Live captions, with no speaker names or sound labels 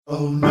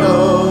Oh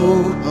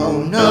no,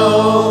 oh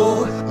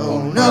no,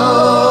 oh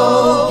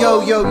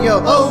no,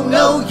 yo, oh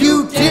no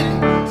you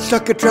didn't.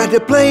 Sucker tried to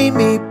play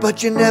me,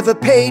 but you never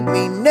paid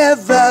me,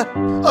 never.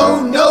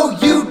 Oh no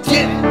you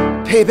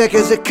didn't. Payback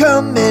is a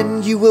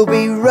coming, you will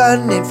be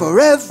running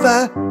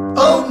forever.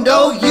 Oh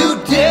no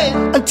you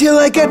didn't. Until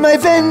I get my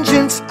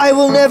vengeance, I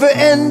will never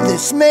end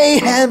this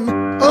mayhem.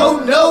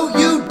 Oh no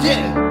you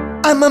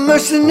didn't. I'm a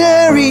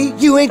mercenary,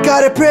 you ain't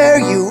got a prayer,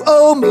 you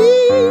owe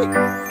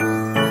me.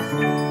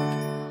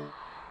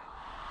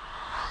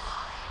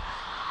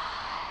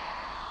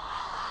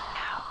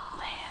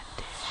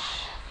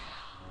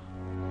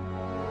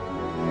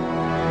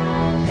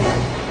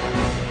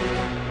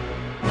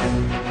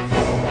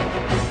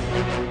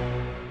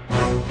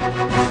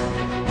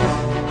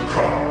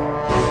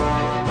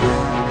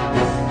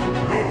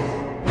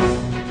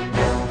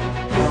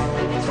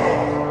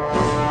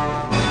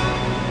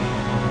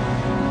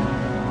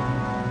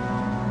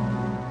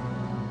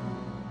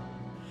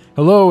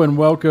 Hello and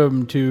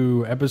welcome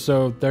to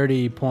episode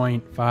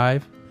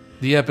 30.5.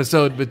 The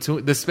episode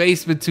between the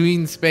space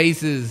between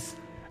spaces.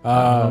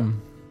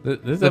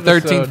 This The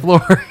 13th floor.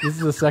 This is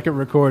the second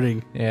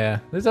recording. Yeah,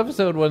 this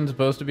episode wasn't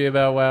supposed to be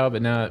about WoW,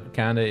 but now it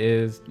kind of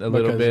is a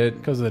little bit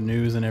because of the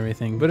news and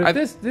everything. But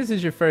if this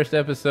is your first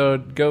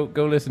episode, go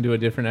listen to a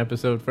different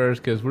episode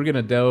first, because we're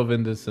gonna delve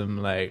into some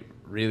like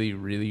really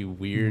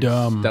weird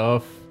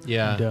stuff.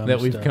 Yeah, that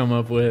we've come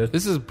up with.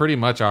 This is pretty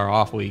much our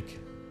off week,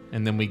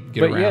 and then we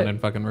get around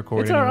and fucking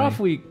record. It's our off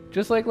week,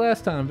 just like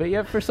last time. But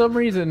yet, for some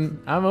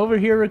reason, I'm over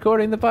here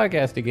recording the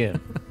podcast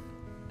again.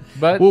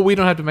 But well, we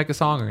don't have to make a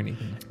song or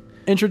anything.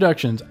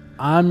 Introductions.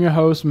 I'm your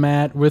host,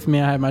 Matt. With me,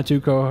 I have my two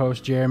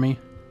co-hosts, Jeremy.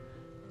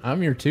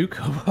 I'm your two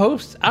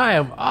co-hosts. I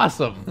am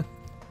awesome.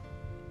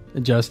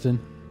 And Justin.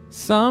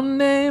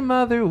 Someday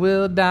mother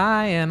will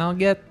die and I'll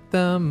get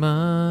the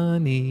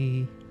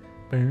money.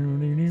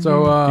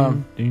 So,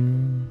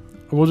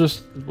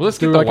 let's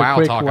get do the like WoW a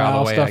quick talk WoW out of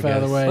the way, stuff I out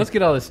of the guess. way. Let's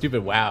get all this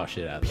stupid WoW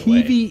shit out of the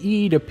way.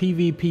 PvE to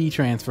PvP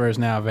transfer is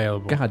now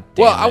available. God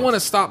damn Well, it. I want to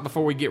stop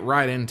before we get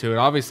right into it.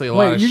 Obviously, a lot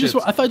Wait, of you shit's-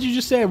 I thought you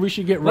just said we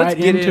should get Let's right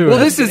get into it. Well,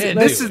 this is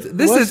Let's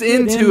get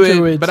into into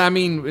it, it. but I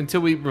mean,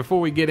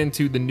 before we get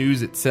into the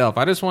news itself,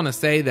 I just want to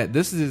say that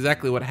this is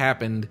exactly what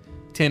happened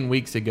 10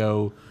 weeks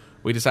ago.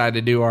 We decided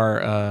to do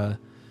our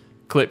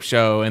clip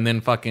show, and then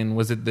fucking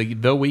was it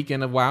the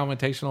weekend of WoW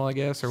Invitational, I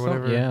guess, or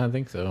whatever. Yeah, I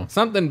think so.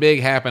 Something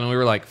big happened, and we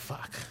were like,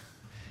 "Fuck,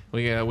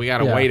 we got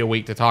to wait a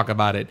week to talk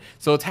about it."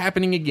 So it's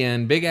happening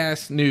again. Big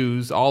ass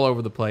news all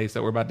over the place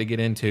that we're about to get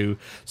into.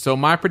 So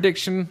my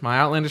prediction, my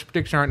outlandish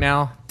prediction right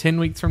now, 10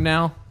 weeks from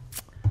now,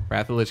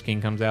 Wrath of the Lich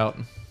King comes out.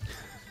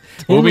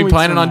 We'll be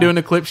planning on doing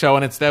a clip show,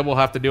 and instead we'll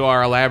have to do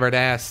our elaborate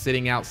ass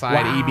sitting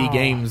outside EB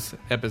Games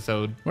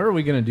episode. Where are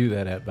we going to do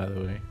that at, by the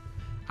way?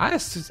 I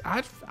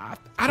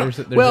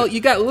don't. There's You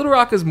got Little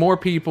Rock is more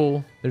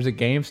people, There's a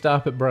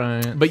GameStop at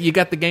Bryant. but you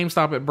got the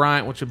GameStop at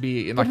Bryant, which would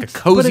be in like a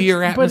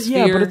cozier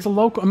atmosphere. But it's a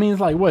local. I mean,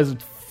 it's like, what is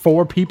it,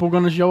 4 people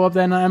going to show up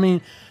that night? I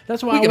mean,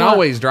 that's why we can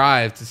always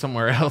drive to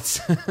somewhere else.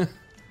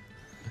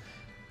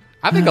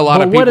 I think a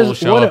lot of people will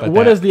show up.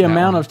 What is the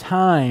amount of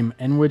time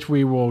in which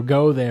we will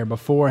go there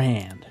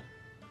beforehand?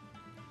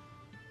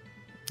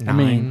 9. I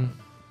mean,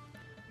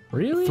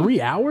 Really?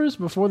 3 hours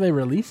before they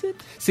release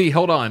it? See,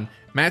 hold on.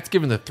 Matt's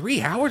given the 3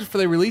 hours before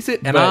they release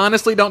it, and But I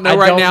honestly don't know I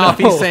right don't now if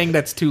know. he's saying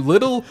that's too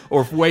little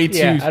or way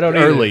too I don't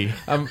early.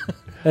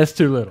 That's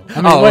too little.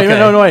 I mean, Oh, wait, okay.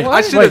 no, wait. Well,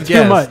 I should wait, have too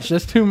guessed. much.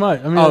 That's too much.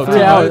 I mean, Oh, 3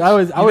 too hours.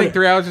 much? I would think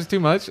 3 hours is too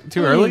much?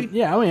 Too early?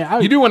 Yeah, I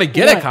mean, You do want to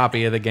get a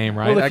copy of the game,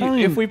 right? Well, the Like, game-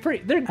 If we they're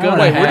Wait, gonna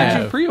wait, have. where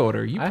did you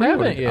pre-order? You I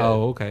pre-ordered. haven't yet.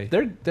 Oh, okay.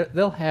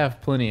 They'll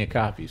have plenty of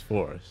copies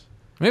for us.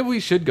 Maybe we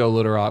should go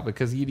Little Rock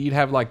because you'd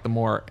have like the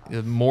more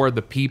of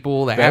the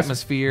people, the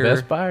atmosphere.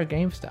 Best Buy or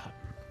GameStop.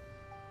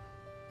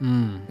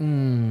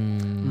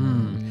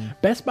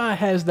 Best Buy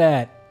has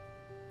that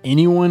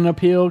anyone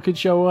appeal could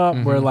show up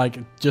where like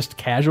just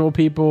casual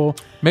people.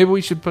 Maybe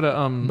we should put a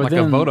a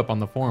then- vote up on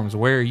the forums.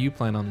 Where are you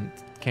planning on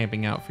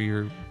camping out for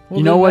your?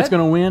 You know what's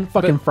going to win?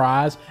 Fucking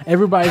fries.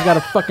 Everybody's got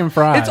a fucking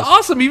fries. It's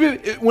awesome. Even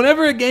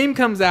whenever a game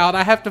comes out,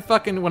 I have to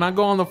fucking when I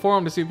go on the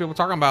forum to see what people are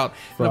talking about.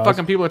 The Fries.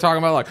 fucking people are talking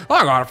about like, oh,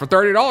 I got it for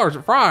 $30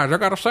 at Fries. I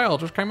got a sale,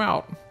 just came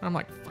out. I'm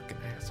like, fucking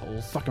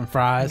assholes. fucking I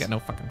fries. got no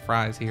fucking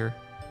fries here.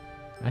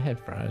 I had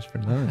fries for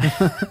lunch.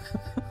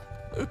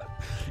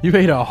 You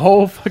ate a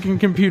whole fucking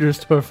computer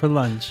store for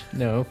lunch.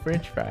 No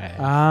French fries.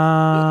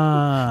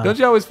 Ah. Don't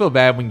you always feel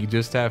bad when you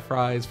just have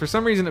fries? For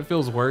some reason, it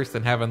feels worse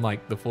than having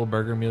like the full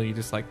burger meal. You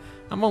just like,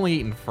 I'm only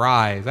eating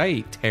fries. I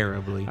eat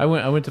terribly. I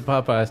went to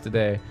Popeyes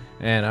today,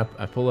 and I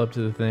pull up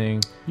to the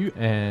thing. You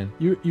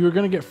were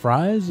going to get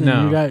fries and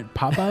No. you got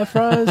Popeye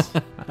fries?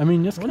 I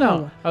mean, just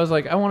No, I was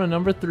like, I want a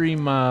number 3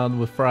 mild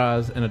with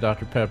fries and a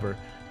Dr. Pepper.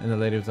 And the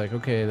lady was like,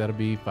 okay, that'll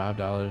be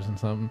 $5 and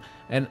something.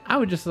 And I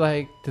would just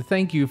like to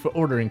thank you for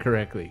ordering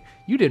correctly.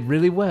 You did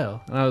really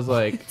well. And I was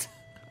like,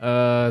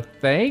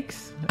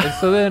 thanks. And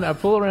so then I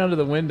pull around to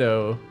the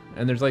window,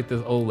 and there's like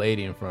this old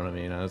lady in front of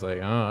me. And I was like,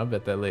 oh, I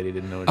bet that lady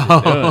didn't know what she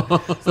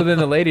was doing. So then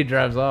the lady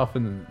drives off,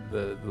 and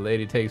the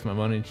lady takes my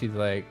money, and she's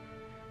like,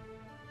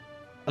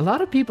 a lot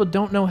of people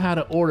don't know how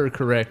to order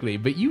correctly,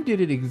 but you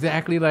did it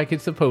exactly like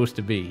it's supposed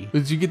to be.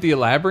 Did you get the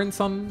elaborance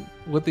on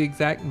what the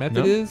exact method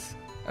Nope. is?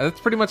 That's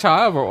pretty much how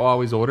I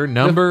always order.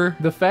 Number.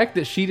 The fact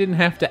that she didn't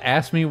have to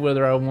ask me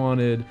whether I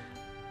wanted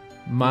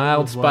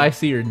mild, What?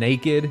 spicy, or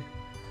naked,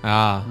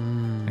 I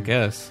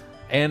guess.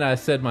 and I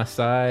said my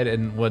side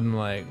and wasn't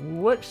like,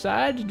 what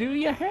sides do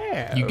you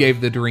have? You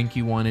gave the drink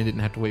you wanted.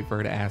 Didn't have to wait for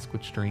her to ask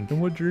which drink.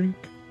 And what drink?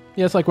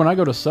 Yeah, it's like when I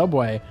go to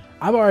Subway,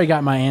 I've already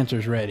got my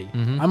answers ready.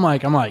 I'm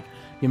like,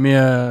 give me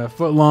a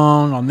foot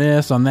long on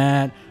this, on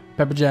that,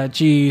 pepper jack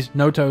cheese,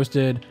 no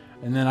toasted,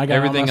 and then I got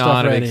Everything all my stuff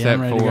on it ready. except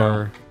I'm ready to go.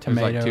 for- there's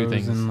like tomatoes two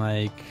things. and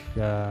like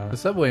The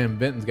Subway in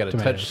Benton's got a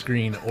Tomatoes. touch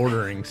screen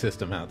ordering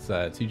system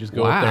outside, so you just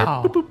go Wow.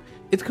 up there. Boop, boop.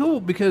 It's cool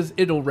because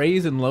it'll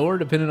raise and lower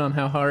depending on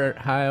how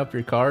high up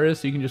your car is.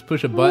 So you can just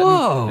push a button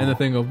Whoa. and the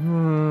thing will.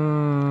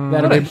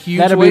 that'll What a be, huge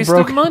that'll waste be of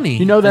broken. money.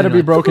 You know that'll be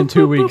Like, broken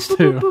 2 weeks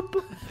too.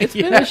 It's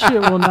been That shit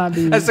will not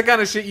be. That's the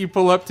kind of shit you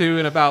pull up to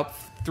in about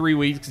 3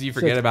 weeks because you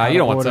forget It's about it. You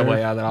don't want out of Subway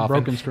order, out that often.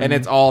 broken screen. And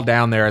it's all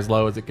down there as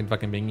low as it can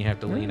fucking be. And you have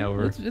to lean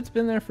over. It's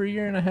been there for a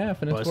year and a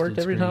half, and it's Busted worked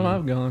every time screen.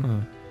 I've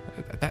gone.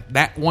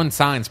 That one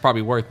sign's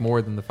probably worth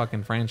more than the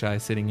fucking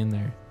franchise sitting in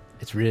there.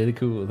 It's really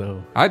cool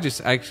though. I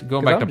just actually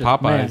going back to I'm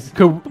just-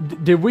 Man,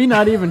 Popeyes. did we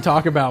not even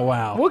talk about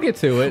WoW? We'll get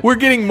to it. We're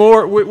getting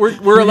more.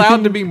 We're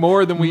allowed to be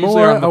more than we usually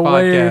More are on the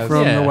away podcast.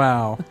 from Yeah. the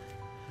WoW.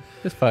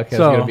 This podcast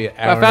So, is gonna be an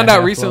hour. I found and a out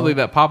half recently long.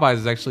 that Popeyes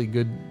is actually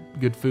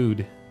good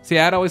food. See,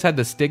 I'd always had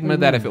the stigma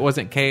that if it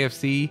wasn't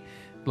KFC,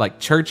 like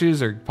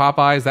Churches or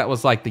Popeyes, that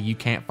was like the you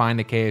can't find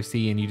a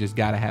KFC and you just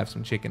got to have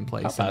some chicken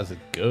place. Popeyes is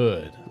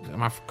good.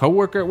 My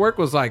coworker at work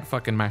was like,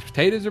 "Fucking mashed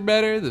potatoes are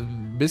better. The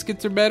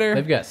biscuits are better.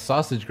 They've got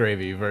sausage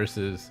gravy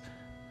versus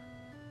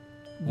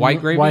White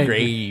gravy. White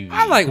gravy.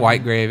 I like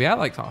white gravy. I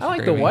like sausage. I like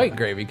gravy. the white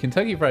gravy.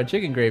 Kentucky Fried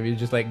Chicken gravy is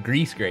just like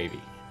grease gravy.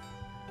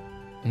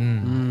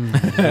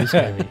 Grease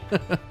gravy.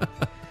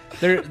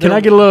 They're, Can I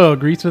get a little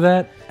grease with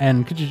that?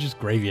 And could you just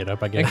gravy it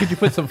up? I And guess. could you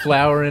put some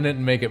flour in it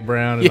and make it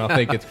brown, and I'll Yeah.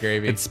 think it's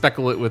gravy. And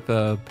speckle it with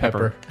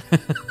pepper.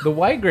 The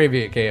white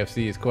gravy at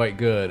KFC is quite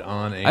good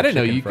on a I didn't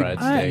know chicken you could. fried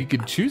You steak.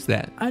 could choose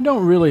that. I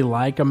don't really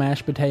like a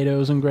mashed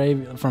potatoes and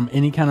gravy from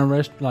any kind of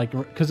restaurant,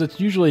 because it's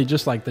usually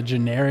just like the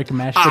generic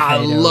mashed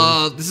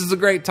potatoes. This is a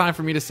great time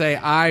for me to say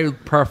I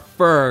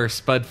prefer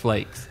Spud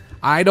Flakes.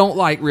 I don't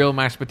like real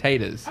mashed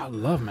potatoes. I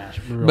love real mashed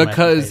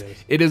Because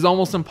potatoes. it is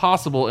almost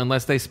impossible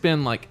unless they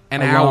spend like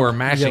an A hour lump.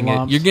 mashing You get it.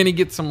 lumps. You're gonna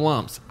get some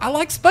lumps. I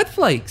like Spud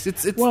Flakes.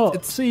 It's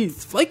See,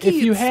 flaky. if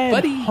you it's had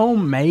spuddy.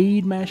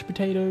 homemade mashed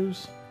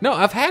potatoes, No,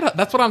 I've had.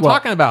 That's what I'm well,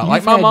 talking about.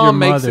 Like you've my had mom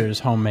your makes it. mother's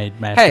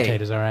homemade mashed Hey.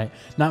 potatoes. All right,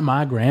 not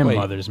my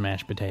grandmother's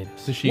mashed potatoes.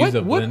 So she's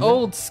a What blender.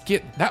 old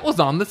skit that was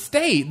on the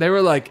state? They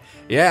were like,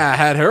 "Yeah, I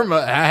had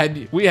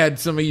her. We had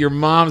some of your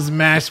mom's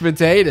mashed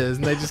potatoes,"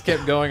 and they just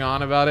kept going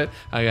on about it.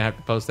 I'm gonna have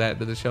to post that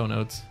to the show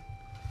notes.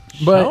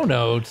 But Show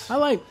notes.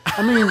 I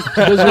mean,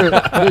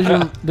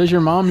 does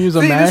your mom use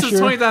a See, masher? this is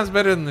 20 times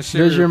better than the shit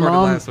Does we your recorded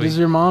mom last week. does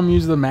your mom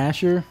use the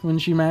masher when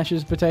she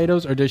mashes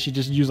potatoes, or does she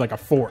just use like a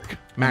fork?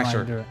 and, Masher.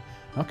 like, do it?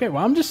 Okay,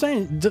 well, I'm just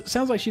saying.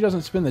 Sounds like she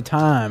doesn't spend the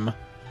time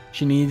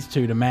she needs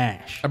to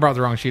mash. I brought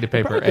the wrong sheet of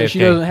paper. Probably 'cause she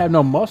AFK. doesn't have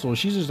no muscle.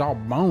 She's just all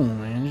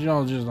bone, and she's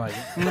all just like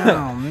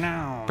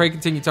no. Pray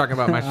continue talking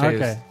about mashed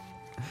potatoes. Okay.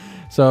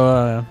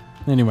 So,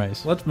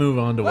 anyways, Let's move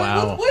on to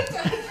WoW.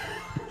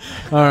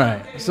 all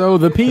right. So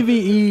the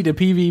PVE to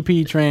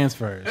PvP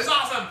transfers. It's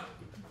awesome.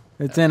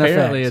 It's in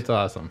Apparently, effect. it's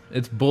awesome.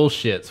 It's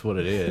bullshit's what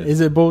it is.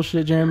 Is it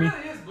bullshit, Jeremy? It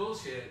is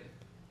bullshit.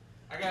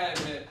 I gotta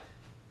admit.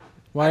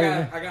 Why?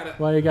 I gotta.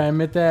 Why you gotta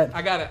admit that?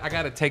 I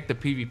gotta take the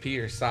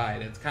PvPer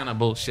side. It's kind of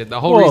bullshit. The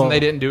whole Well- reason they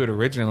didn't do it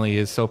originally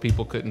is so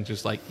people couldn't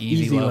just like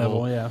easy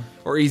level, yeah.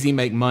 or easy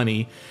make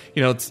money.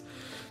 You know, it's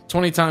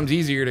 20 times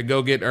easier to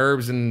go get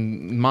herbs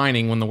and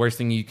mining when the worst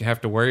thing you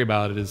have to worry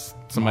about is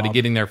somebody Mob.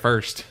 getting there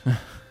first,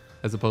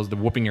 as opposed to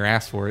whooping your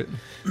ass for it.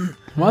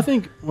 Well, I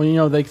think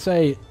when they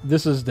say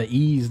this is the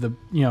ease,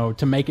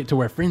 to make it to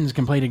where friends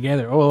can play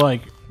together. Oh,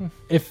 like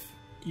if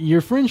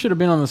your friends should have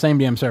been on the same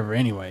damn server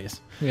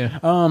anyways. Yeah.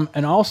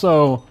 And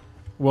also,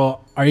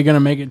 well, are you going to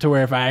make it to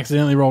where if I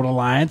accidentally rolled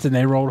Alliance and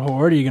they rolled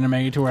Horde, are you going to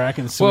make it to where I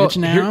can switch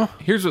now?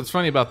 Here's what's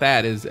funny about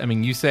that is, I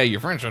mean, you say your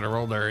friend should have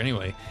rolled there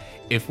anyway.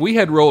 If we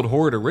had rolled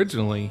Horde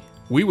originally,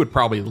 we would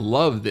probably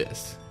love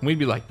this. We'd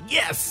be like,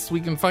 yes, we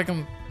can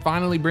fucking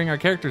finally bring our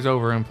characters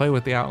over and play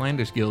with the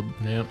Outlandish Guild.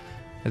 Yep.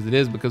 As it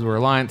is, because we're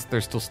Alliance,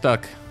 they're still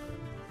stuck.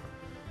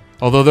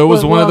 Although there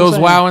was Well, one of what I'm those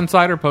saying- WoW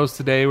Insider posts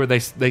today where they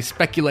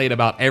speculate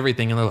about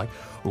everything, and they're like,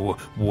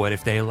 what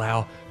if they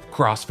allow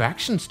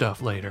cross-faction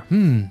stuff later?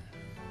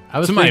 I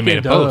was Somebody thinking,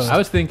 made a post. I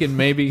was thinking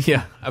maybe.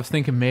 Yeah. I was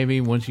thinking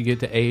maybe once you get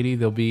to 80,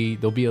 there'll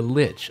be a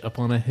lich up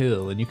on a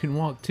hill, and you can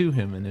walk to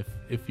him, and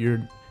if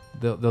you're,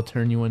 they'll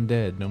turn you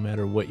undead no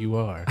matter what you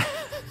are.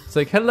 It's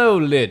like, hello,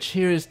 lich.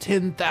 Here is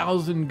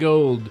 10,000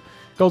 gold.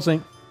 Gold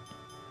Sync.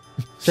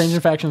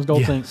 Changing factions,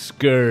 Gold Yeah, Sync.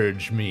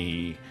 scourge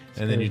me,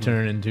 and then you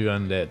turn into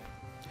undead.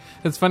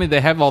 It's funny, they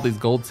have all these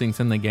gold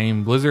sinks in the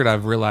game. Blizzard,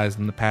 I've realized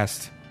in the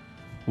past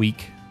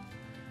week,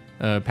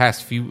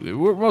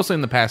 we're mostly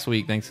in the past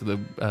week, thanks to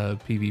the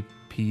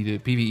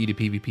PvE to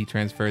PvP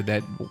transfer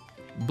that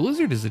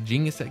Blizzard is a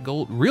genius at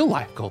real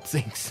life gold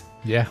sinks.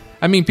 Yeah.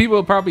 I mean, people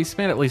have probably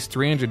spent at least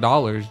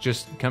 $300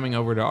 just coming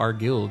over to our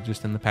guild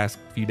just in the past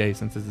few days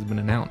since this has been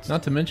announced.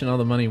 Not to mention all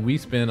the money we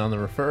spend on the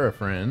Refer a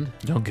Friend.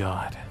 Oh,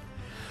 God.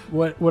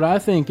 What I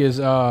think is,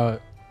 I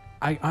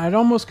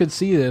almost could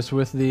see this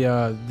with the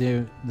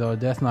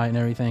Death Knight and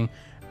everything,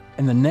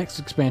 and the next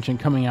expansion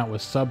coming out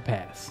with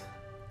Subpaths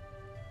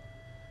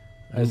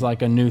as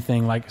like a new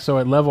thing. Like, so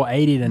at level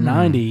 80 to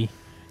 90,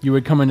 you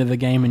would come into the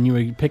game and you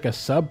would pick a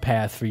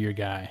subpath for your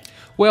guy.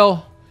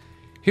 Well,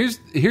 here's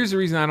the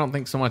reason I don't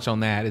think so much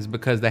on that is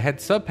because they had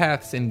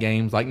subpaths in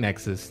games like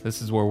Nexus.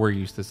 This is where we're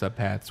used to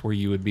subpaths, where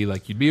you would be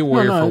like, you'd be a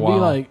warrior for a while. It'd be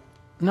like,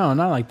 no,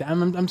 not like that.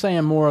 I'm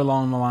saying more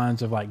along the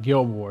lines of like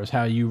Guild Wars,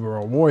 how you were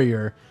a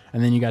warrior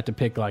and then you got to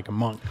pick like a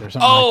monk or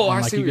something. Oh, like,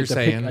 I like see you what you're get to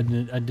saying. pick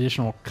an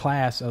additional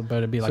class, but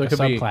it'd be like So a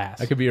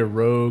subclass. I could be a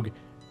rogue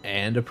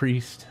and a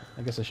priest.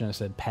 I guess I shouldn't have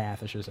said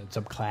path. I should have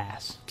said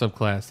subclass.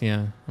 Subclass,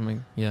 yeah. I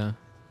mean, yeah.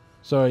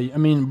 So, I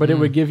mean, but it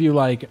would give you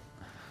like,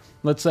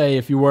 let's say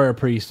if you were a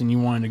priest and you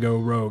wanted to go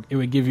rogue, it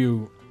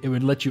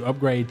would let you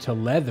upgrade to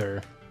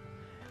leather,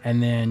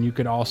 and then you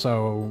could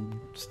also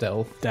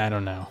Stealth. I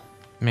don't know.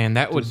 Man,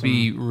 that would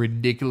be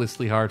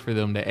ridiculously hard for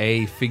them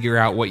to figure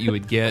out what you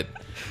would get,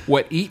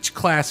 what each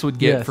class would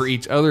get Yes. for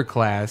each other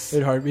class,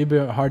 It'd be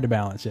hard to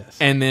balance, yes.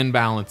 and then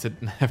balance it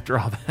after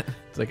all that.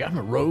 It's like, I'm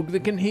a rogue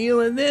that can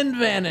heal and then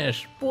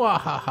vanish. Wah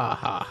ha ha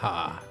ha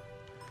ha.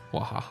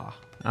 Wahaha.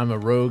 I'm a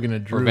rogue and a Or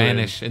druid.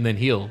 vanish and then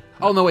heal.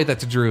 Oh, no, wait,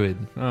 that's a druid.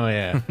 Oh,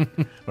 yeah.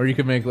 Or you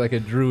could make like a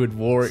druid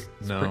war.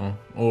 No.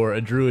 Or a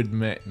druid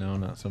no,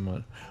 not so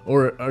much.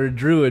 Or a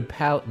druid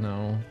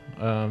no.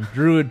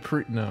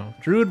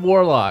 Druid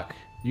warlock.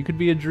 You could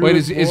be a druid Wait,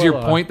 is your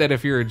warlock. point that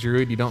if you're a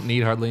druid, you don't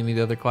need hardly any of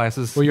the other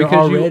classes? Well, you're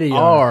Because already you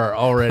are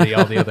already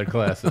all the other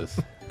classes.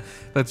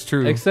 That's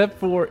true. Except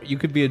for you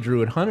could be a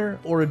druid hunter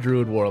or a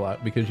druid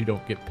warlock because you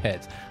don't get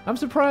pets. I'm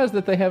surprised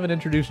that they haven't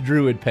introduced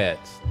druid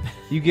pets.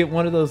 You get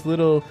one of those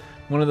little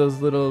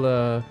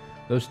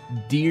those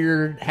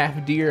deer, half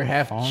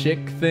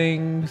chick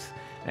things,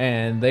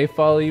 and they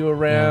follow you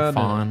around.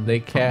 fawn. And they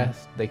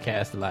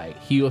cast like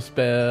heal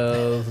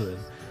spells. And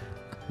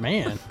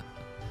Man.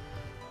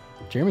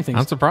 Jeremy thinks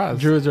I'm surprised.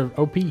 druids are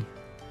OP.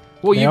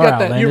 Well, They you are got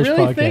that. outlandish. you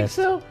really podcast. think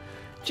so?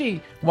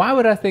 Gee, why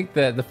would I think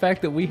that? The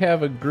fact that we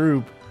have a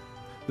group,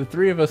 the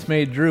three of us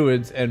made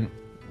druids, and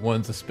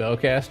one's a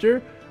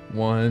spellcaster,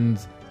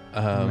 one's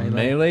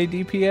melee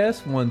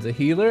DPS, one's a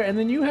healer, and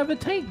then you have a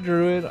tank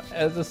druid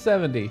as a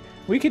 70.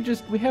 We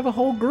have a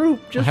whole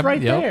group just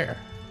Yep. there.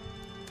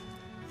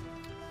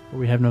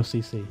 We have no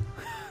CC.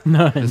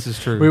 None. This is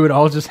true. We would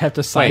all just have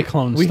to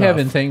cyclone We stuff. have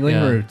entangling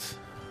Yeah. roots.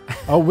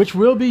 Oh, which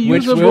will be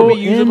Which usable, will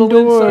be usable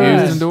indoors.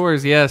 inside. Used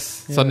indoors, yes.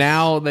 So Yes.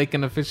 now they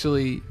can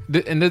officially,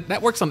 and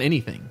that works on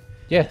anything.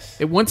 Yes.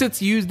 Once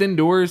it's used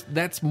indoors,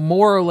 that's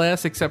more or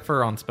less, except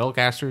for on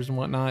spellcasters and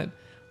whatnot,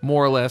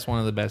 more or less one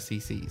of the best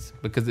CCs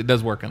because it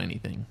does work on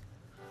anything.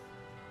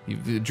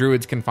 The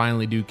druids can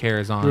finally do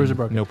Karazhan, Druids are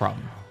broken. no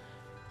problem.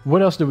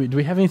 What else do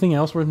we have anything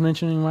else worth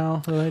mentioning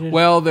WoW related?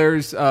 Well, there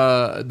was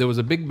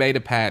a big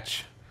beta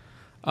patch,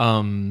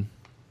 and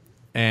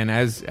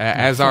as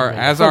our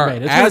It's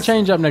gonna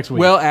change up next week.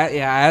 Well,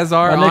 as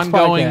our Our next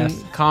ongoing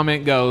podcast.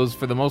 comment goes,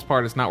 for the most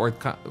part, it's not worth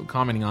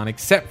commenting on,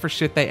 except for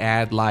shit they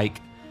add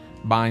like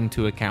bind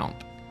to account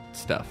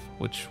stuff,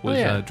 which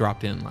was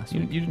dropped in last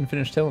You week. didn't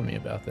finish telling me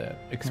about that.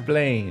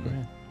 Explain. Go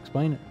ahead.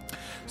 Explain it.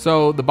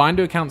 So the bind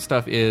to account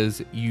stuff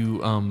is you'll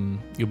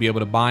be able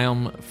to buy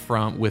them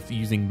with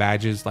using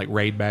badges like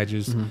raid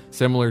badges,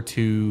 similar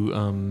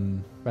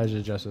to Badges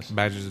of Justice.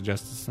 badges of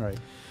justice. Right.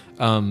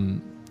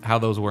 How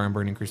those were in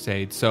Burning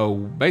Crusade. So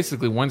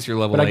basically, once you're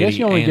level But I 80, guess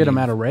you only and get them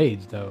out of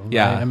raids, though.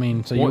 yeah. Right? I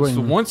mean, so you once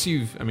wouldn't.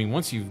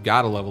 once you've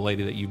got a level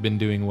 80 that you've been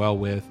doing well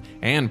with,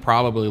 and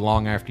probably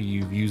long after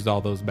you've used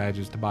all those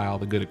badges to buy all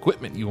the good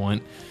equipment you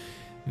want,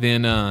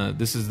 then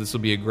this will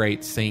be a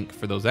great sync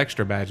for those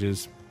extra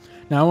badges.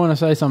 Now I want to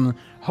say something.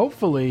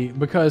 Hopefully,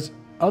 because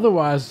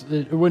otherwise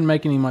it wouldn't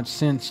make any much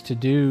sense to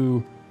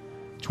do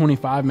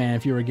 25 man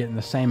if you were getting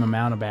the same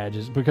amount of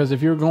badges. Because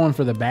if you're going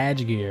for the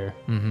badge gear,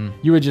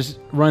 you would just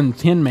run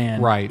 10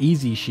 man Right.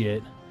 easy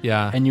shit,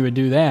 Yeah, and you would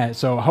do that.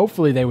 So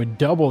hopefully they would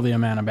double the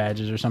amount of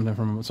badges or something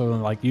from. So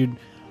like you'd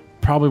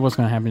probably what's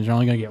going to happen is you're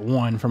only going to get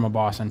one from a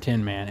boss on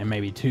 10 man, and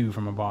maybe two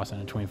from a boss on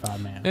a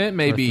 25 man. it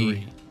may Or be.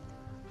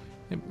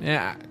 three.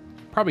 Yeah,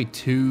 probably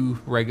 2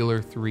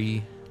 regular,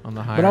 3 on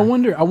the higher. But I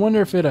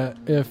wonder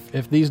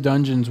if these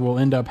dungeons will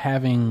end up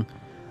having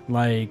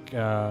like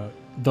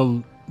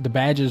the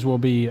badges will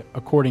be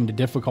according to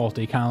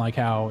difficulty, kind of like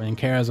how in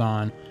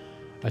Karazhan,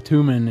 a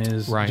Tumen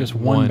is Right, just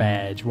one one.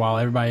 badge, while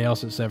everybody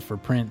else except for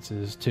Prince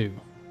is 2.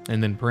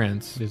 and then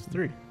Prince. It's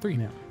 3. 3.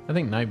 Yeah, I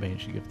think Nightbane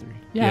should give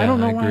 3. I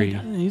don't know I why agree.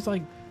 he's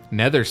like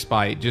Nether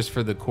Spite, just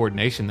for the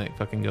coordination that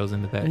fucking goes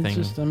into that it's thing.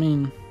 just. I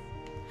mean,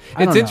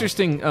 I It's don't know.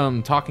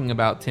 interesting talking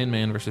about 10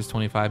 man versus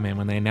 25 man.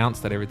 When they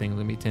announced that everything was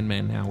going to be 10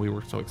 man now, we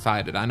were so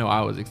excited. I know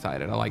I was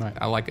excited. I like Right.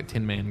 I like a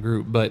 10 man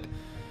group, but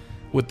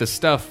with the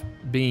stuff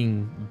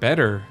being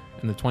better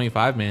in the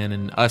 25 man,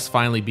 and us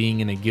finally being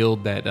in a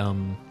guild that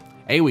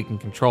A, we can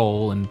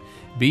control, and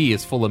B,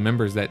 is full of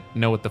members that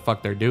know what the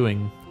fuck they're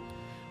doing.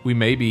 We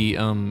may be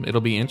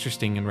it'll be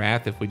interesting in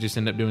Wrath if we just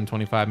end up doing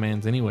 25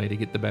 mans anyway to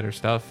get the better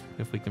stuff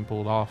if we can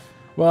pull it off.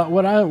 Well,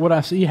 what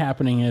I see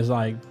happening is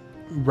like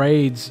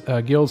raids,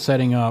 guilds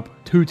setting up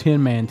 2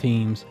 10-man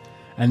teams,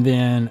 and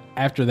then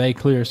after they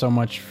clear so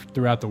much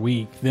throughout the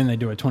week, then they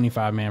do a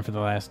 25-man for the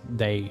last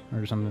day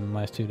or something, the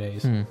last 2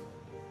 days.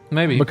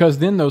 Maybe. Because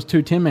then those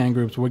 2 10-man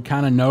groups would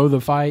kind of know the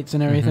fights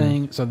and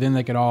everything, so then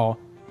they could all...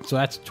 So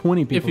that's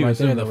 20 people If you right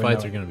assume there the that would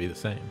fights know. are going to be the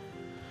same.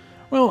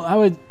 Well,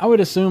 I would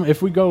assume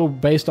if we go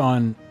based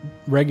on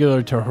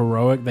regular to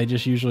heroic, they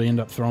just usually end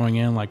up throwing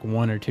in like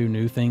 1 or 2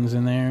 new things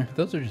in there.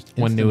 Those are just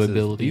One new instances.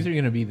 ability. These are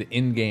going to be the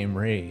in-game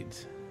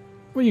raids.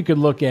 Well, you could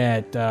look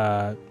at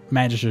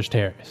Magister's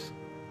Terrace,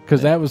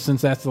 because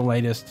since that's the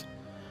latest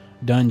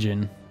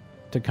dungeon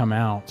to come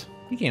out.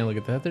 You can't look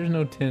at that. There's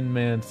no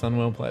 10-man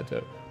Sunwell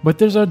Plateau. But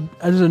there's a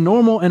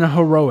normal and a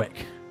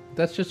heroic.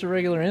 That's just a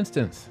regular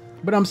instance.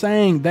 But I'm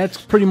saying that's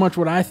pretty much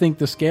what I think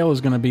the scale is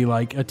going to be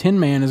like. A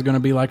 10-man is going to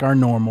be like our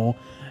normal,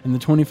 and the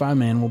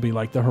 25-man will be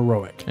like the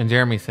heroic. And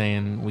Jeremy's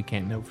saying we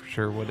can't know for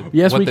sure what it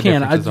Yes, what we the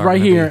can. differences It's are right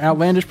gonna here, be.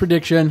 outlandish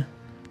prediction.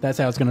 That's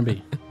how it's going to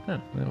be.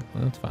 Oh, well,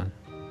 that's fine.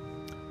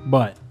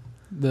 But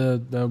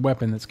the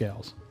weapon that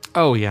scales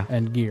Oh, yeah.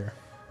 and gear.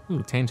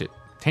 Ooh, tangent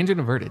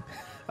averted.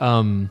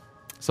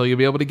 So you'll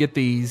be able to get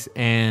these,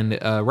 and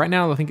right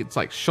now I think it's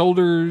like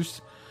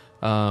shoulders,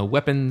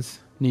 weapons,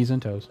 Knees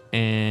and toes.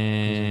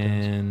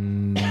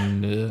 and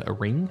a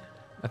ring.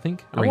 I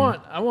think. A I ring.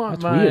 want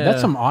That's my... weird.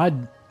 That's some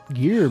odd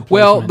gear.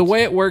 Well, the placements,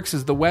 way it works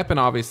is the weapon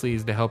obviously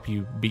is to help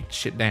you beat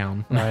shit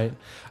down. right?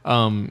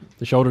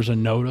 The shoulders are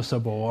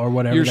noticeable or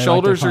whatever. Your they like to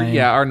shoulders claim,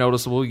 are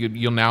noticeable.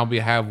 You'll now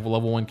have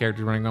level 1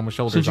 characters running around with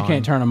shoulders since you on.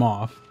 can't turn them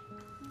off.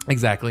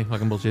 Exactly,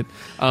 fucking bullshit.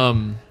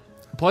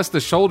 Plus,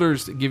 the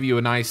shoulders give you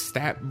a nice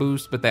stat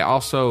boost, but they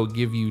also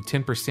give you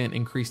 10%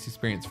 increased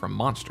experience from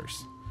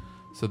monsters.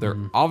 So they're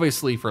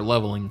obviously for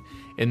leveling,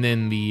 and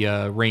then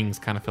the rings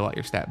kind of fill out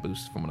your stat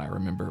boost, from what I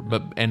remember.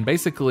 And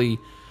basically,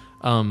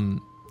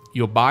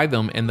 you'll buy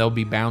them, and they'll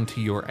be bound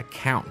to your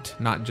account,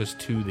 not just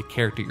to the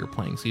character you're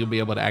playing. So you'll be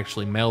able to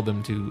actually mail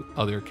them to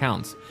other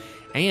accounts,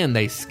 and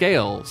they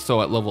scale.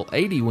 So at level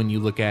 80, when you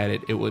look at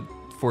it, it would,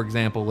 for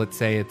example, let's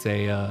say it's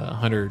a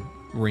 100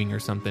 ring or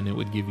something, it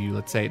would give you,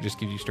 let's say it just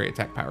gives you straight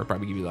attack power,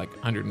 probably give you like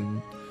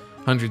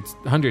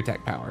 100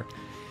 attack power.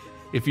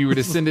 If you were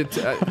to send it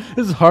to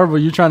This is horrible.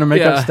 You're trying to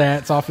make up Yeah.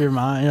 stats off your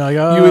mind. You're like,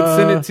 oh. you would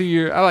send it to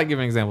your, I like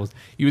giving examples,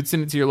 you would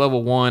send it to your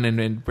level 1, and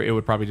then it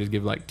would probably just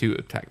give like 2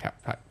 attack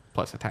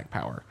plus attack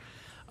power.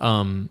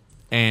 And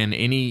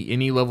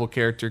any level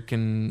character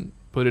can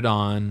put it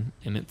on,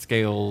 and it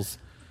scales,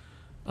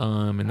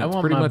 and I that's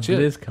want pretty my much it.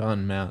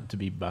 BlizzCon mount to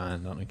be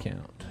bind on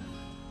account.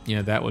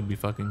 Yeah, that would be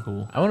fucking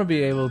cool. I want to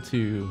be able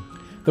to...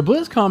 The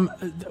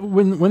BlizzCon,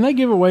 when they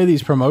give away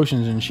these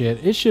promotions and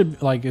shit, it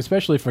should, like,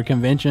 especially for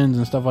conventions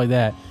and stuff like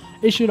that,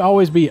 it should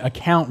always be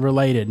account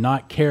related,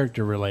 not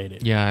character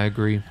related. Yeah, I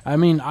agree. I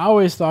mean, I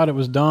always thought it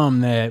was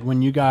dumb that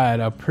when you got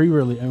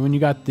when you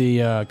got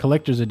the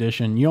collector's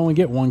edition, you only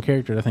get one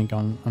character, I think,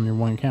 on your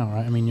one account,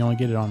 right? I mean, you only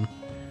get it on.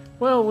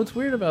 Well, what's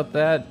weird about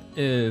that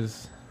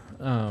is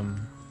a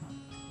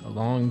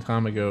long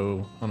time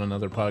ago on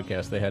another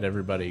podcast, they had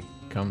everybody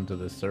come to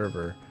the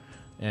server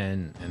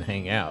and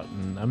hang out.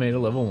 And I made a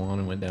level 1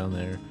 and went down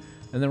there.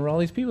 And there were all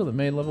these people that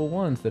made level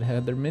 1s that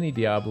had their mini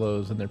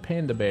Diablos and their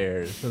panda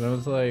bears. And I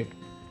was like,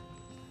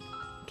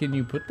 can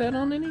you put that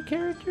on any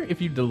character? If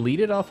you delete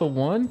it off of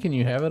one, can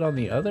you have it on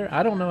the other?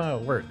 I don't know how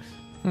it works.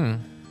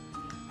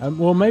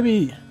 Well,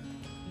 maybe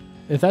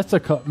if that's I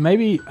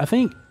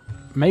think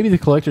maybe the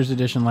collector's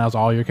edition allows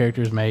all your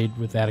characters made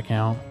with that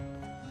account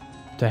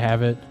to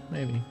have it,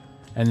 Maybe.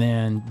 and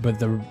then but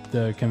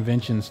the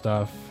convention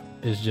stuff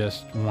is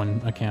just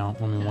one account,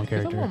 one 'Cause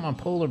character. I want my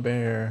polar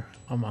bear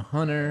on my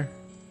hunter,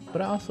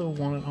 but I also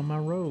want it on my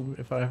rogue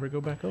if I ever go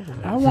back over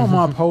there. I want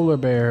my polar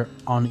bear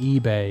on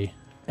eBay,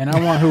 and I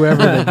want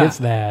whoever that gets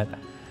that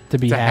to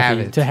be To have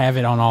happy it. to have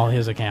it on all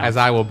his accounts. As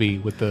I will be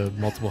with the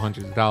multiple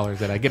hundreds of dollars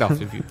that I get off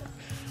of you.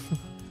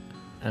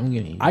 I'm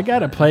gonna eat. I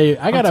gotta pay.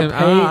 I gotta Tim- pay. I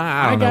don't know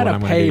I what gotta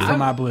I'm gonna pay do. for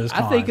my BlizzCon.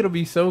 I think it'll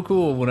be so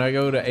cool when I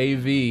go to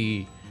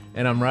AV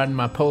and I'm riding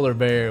my polar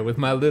bear with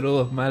my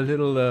little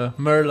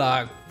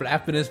Murloc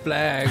flapping his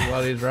flag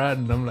while he's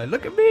riding. I'm like,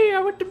 look at me, I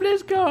went to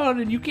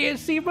BlizzCon and you can't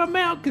see my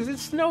mount because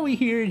it's snowy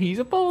here and he's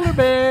a polar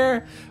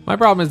bear. My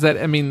problem is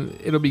that, I mean,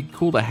 it'll be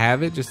cool to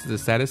have it just as a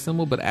status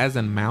symbol, but as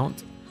a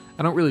mount,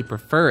 I don't really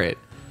prefer it.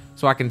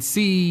 So I can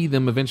see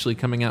them eventually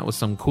coming out with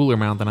some cooler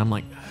mount, and I'm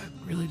like,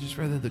 I'd really just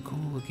rather the cool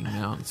looking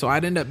mount. So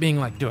I'd end up being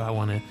like, do I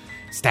want a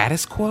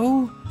status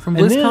quo from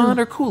And BlizzCon then-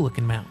 or cool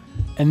looking mount?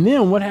 And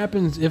then what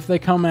happens if they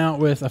come out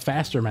with a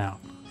faster mount?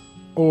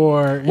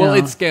 Or Well, know,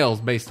 it scales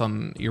based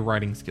on your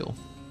riding skill.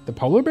 the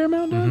polar bear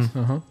mount does.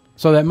 Uh-huh.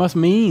 So that must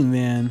mean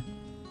then.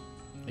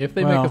 If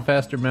they Well- make a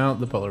faster mount,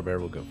 the polar bear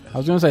will go I faster.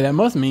 was going to say that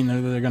must mean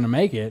that they're going to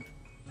make it.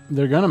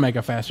 They're going to make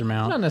a faster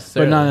mount. Not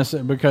necessarily. but not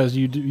necessarily because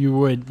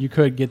you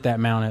could get that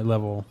mount at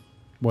level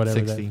whatever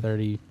 60.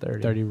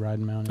 that 30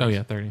 riding mount is. Oh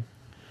yeah, 30.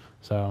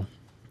 So,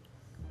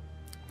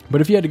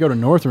 but if you had to go to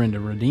Northrend to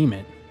redeem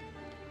it,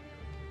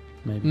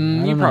 maybe I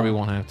You don't probably know.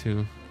 won't have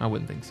to. I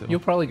wouldn't think so. You'll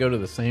probably go to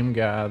the same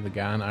guy, the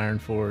guy in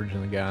Ironforge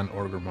and the guy in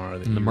Orgrimmar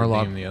that And the you Murloc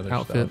redeem the other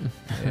outfit. stuff.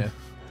 Yeah.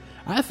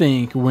 I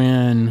think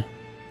when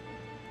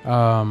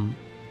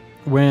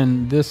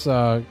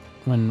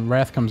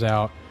Wrath comes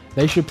out,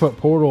 they should put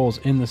portals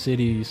in the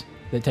cities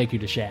that take you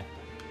to Shat,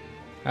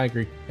 I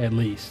agree. at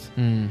least.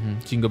 Mm-hmm.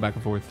 So you can go back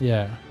and forth.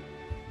 Yeah,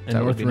 And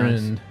That would be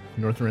nice.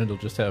 Northrend will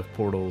just have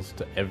portals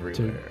to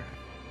everywhere.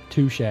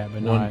 to Shat,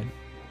 but One- not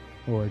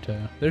or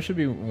to. There should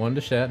be one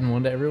to Shat and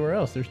one to everywhere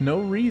else. There's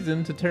no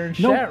reason to turn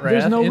No, Shat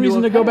there's no into reason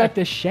a to go pack. back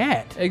to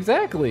Shat.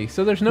 Exactly.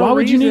 So there's no Why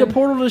would you need a reason-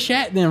 portal to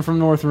Shat then from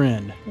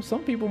Northrend? Well,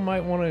 some people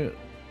might want to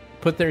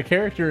put their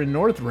character in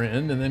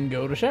Northrend and then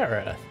go to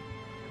Shatrath.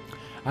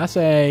 I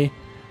say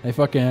they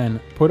fucking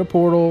put a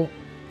portal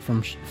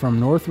from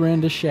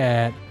Northrend to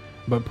Shat,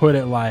 but put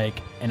it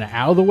like in an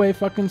out of the way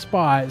fucking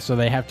spot, so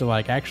they have to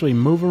like actually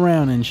move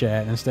around in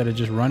Shat instead of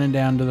just running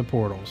down to the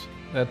portals.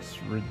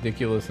 That's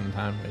ridiculous and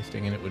time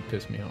wasting, and it would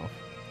piss me off.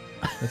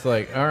 It's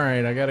like, all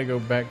right, I got to go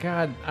back.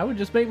 God, I would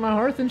just make my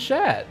hearth in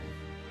Shat.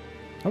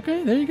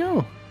 Okay, there you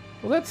go.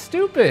 Well, that's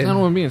stupid. I don't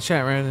want to be in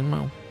chat right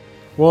anymore.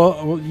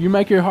 Well, you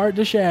make your heart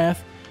to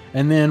Shath,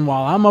 and then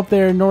while I'm up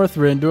there in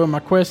Northrend doing my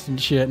quest and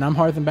shit, and I'm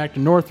hearthing back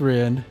to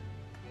Northrend,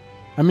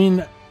 I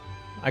mean,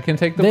 I can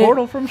take the They-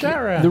 portal from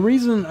Shatrath. the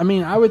reason, I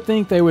mean, I would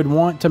think they would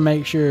want to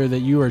make sure that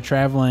you are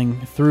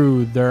traveling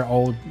through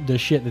the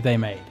shit that they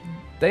made.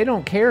 They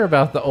don't care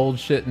about the old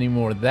shit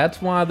anymore.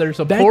 That's why there's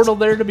a That's- portal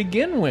there to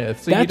begin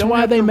with. So you That's don't why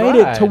have they to made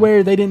it ride. to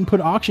where they didn't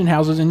put auction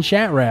houses in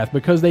Shatrath,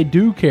 because they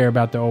do care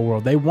about the old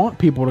world. They want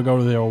people to go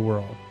to the old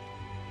world.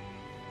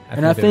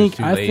 And I they was think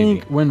too I lazy.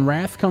 think when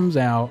Wrath comes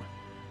out,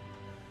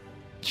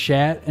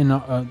 Shat and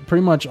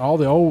pretty much all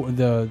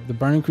the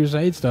Burning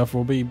Crusade stuff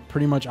will be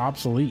pretty much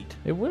obsolete.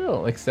 It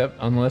will, except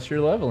unless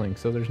you're leveling.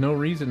 So there's no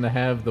reason to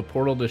have the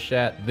portal to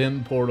Shat,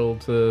 then portal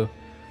to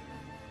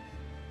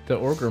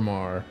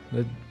Orgrimmar.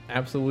 That's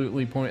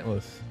absolutely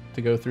pointless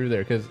to go through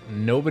there because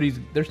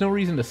there's no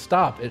reason to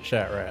stop at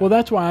Shatrath. Well,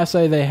 that's why I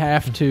say they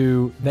have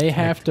to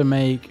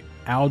make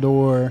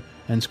Aldor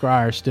and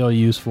Scryer still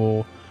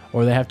useful,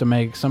 or they have to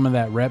make some of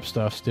that rep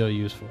stuff still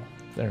useful,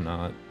 they're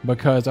not.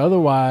 because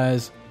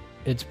otherwise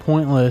it's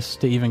pointless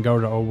to even go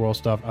to old world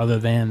stuff other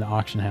than the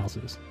auction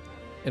houses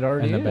It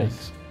already and the is.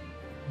 banks.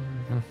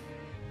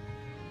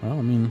 Well,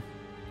 I mean,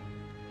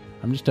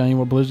 I'm just telling you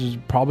what Blizzard's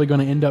probably going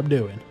to end up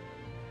doing,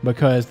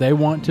 because they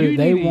want to. You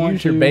they need to want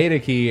use to. your beta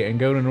key and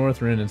go to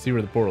Northrend and see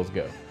where the portals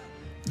go.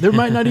 There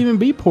might not even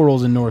be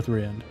portals in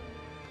Northrend.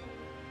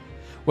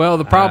 Well,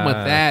 the problem with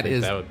I that think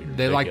is that would be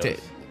they like to.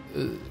 ridiculous.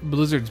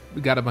 Blizzard's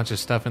got a bunch of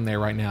stuff in there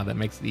right now that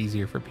makes it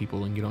easier for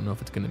people, and you don't know if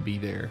it's going to be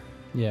there.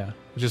 Yeah.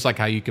 Just like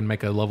how you can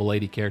make a level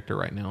 80 character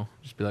right now.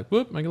 Just be like,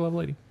 whoop, make a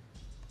level 80.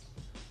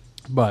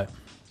 But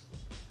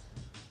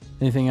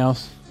anything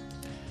else?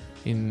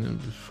 In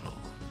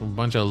a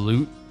bunch of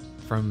loot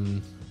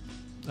from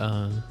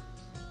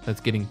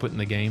that's getting put in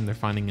the game. They're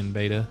finding in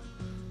beta.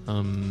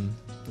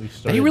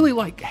 They really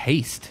like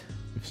haste.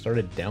 We've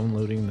started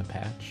downloading the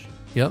patch.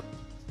 Yep.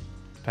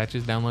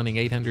 Patches downloading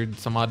 800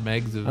 some odd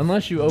megs of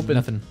Unless you open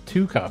nothing.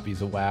 2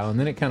 copies of WoW, and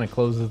then it kind of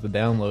closes the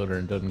downloader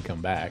and doesn't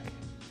come back.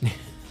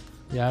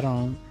 Yeah, I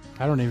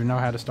don't even know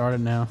how to start it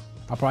now.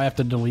 I'll probably have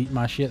to delete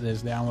my shit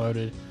that's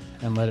downloaded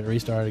and let it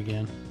restart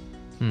again.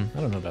 I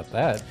don't know about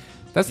that.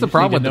 That's You the just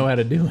problem need with to know the, how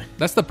to do it.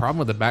 that's the problem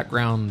with the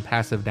background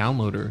passive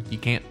downloader. You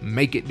can't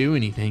make it do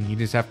anything. You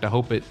just have to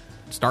hope it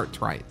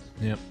starts right.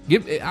 Yep.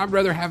 I'd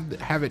rather have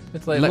it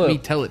It's like, let me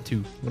look. tell it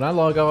to. When I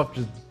log off,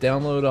 just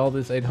download all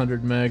this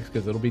 800 megs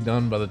because it'll be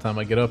done by the time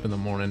I get up in the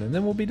morning, and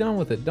then we'll be done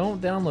with it. Don't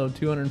download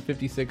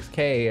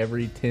 256K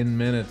every 10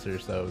 minutes or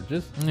so.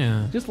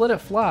 Just let it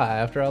fly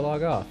after I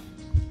log off.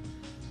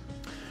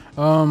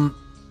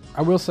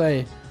 I will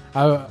say,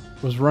 I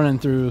was running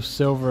through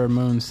Silver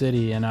Moon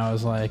City, and I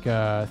was like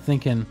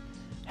thinking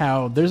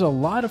how there's a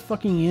lot of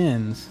fucking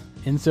inns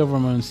in Silver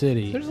Moon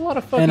City. There's a lot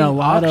of fucking And a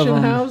lot of auction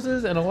them-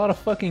 houses and a lot of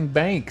fucking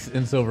banks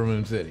in Silver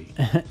Moon City.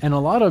 And a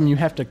lot of them you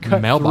have to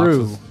cut Mailboxes.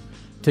 through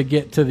to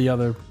get to the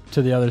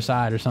other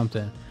side or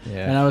something.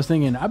 Yeah. And I was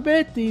thinking, I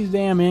bet these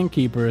damn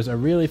innkeepers are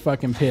really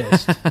fucking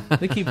pissed.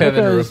 They keep having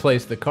to Because-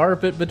 replace the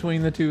carpet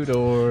between the 2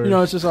 doors. You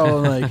know, it's just all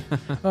like,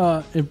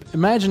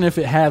 imagine if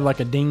it had like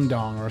a ding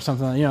dong or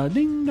something, like,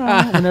 ding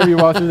dong whenever you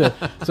walk through there.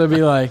 So it'd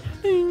be like,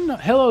 ding dong,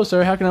 hello,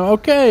 sir, how can I?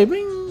 Okay,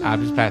 bing.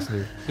 I'm just passing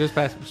through. Just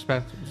passing.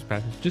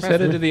 just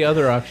headed to the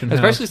other auction house.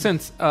 Especially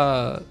since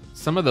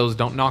some of those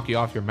don't knock you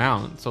off your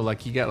mount. So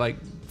like you got like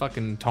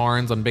fucking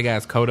Tarns on big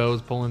ass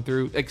Kodos pulling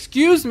through.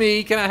 Excuse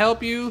me, can I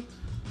help you?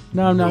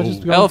 No, I'm not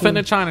just going Elephant in to,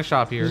 a china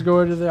shop here. just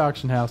go to the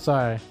auction house.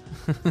 Sorry.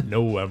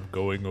 No, I'm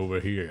going over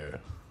here.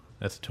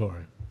 That's a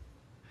torrent.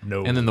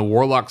 No. And then the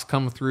warlocks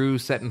come through,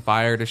 setting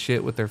fire to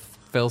shit with their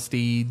fell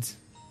steeds.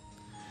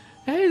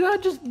 Hey, I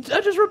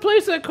just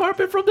replaced that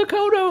carpet from the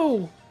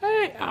Kodo.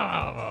 Hey,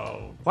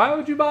 oh, why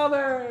would you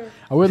bother?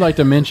 I would like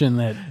to mention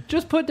that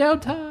Just put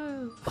down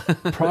tiles.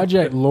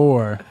 Project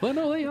Lore.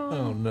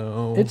 Oh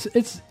no! It's.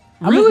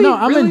 Really?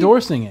 I'm Really?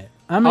 endorsing it.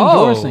 I'm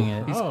endorsing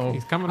it.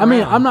 He's coming I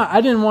mean, around.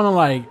 I didn't want to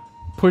like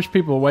push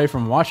people away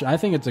from watching. I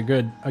think it's a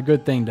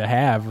good thing to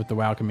have with the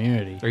WoW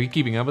community. Are you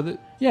keeping up with it?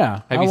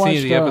 Yeah. Have I you watched,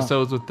 seen the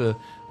episodes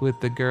with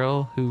the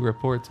girl who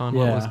reports on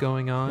what Yeah. was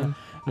going on?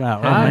 No,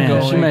 I'm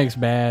man, she going- makes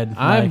bad.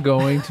 I'm like-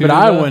 going to. but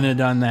I the- wouldn't have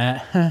done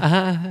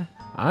that.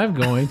 I'm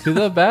going to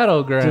the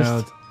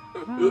battleground.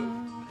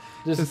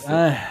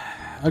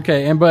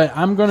 Okay, but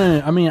I'm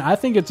gonna. I mean, I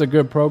think it's a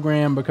good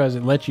program because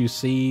it lets you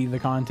see the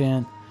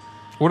content.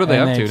 What are they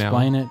and up they to now?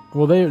 explain it.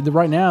 Well,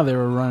 right now they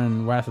were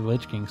running Wrath of the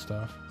Lich King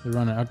stuff. They're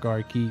running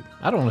Utgard Keep.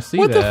 I don't want to see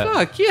What that. the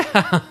fuck?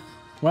 Yeah.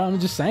 Well, I'm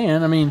just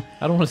saying. I mean,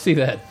 I don't want to see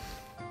that.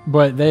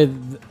 but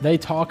they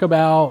talk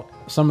about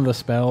some of the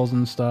spells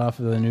and stuff,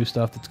 the new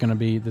stuff that's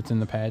in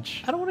the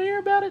patch. I don't want to hear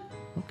about it.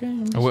 Okay,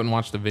 I'm I just- wouldn't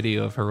watch the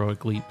video of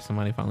Heroic Leap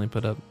somebody finally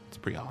put up. It's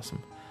pretty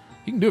awesome.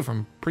 You can do it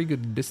from pretty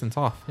good distance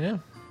off. Yeah. all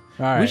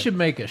right. We should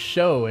make a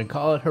show and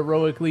call it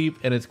Heroic Leap,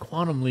 and it's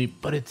Quantum Leap,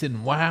 but it's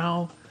in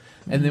WoW.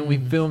 And then we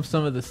film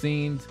some of the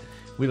scenes.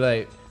 We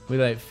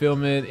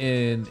film it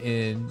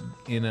in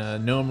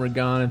Gnome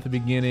Ragon at the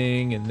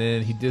beginning, and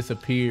then he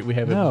disappeared. We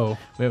have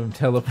him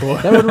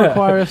teleport. That would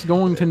require us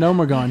going to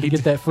Nomergon to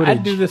get that footage.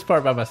 I'd do this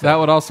part by myself. That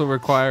would also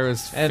require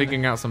us And-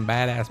 figuring out some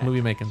badass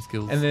movie making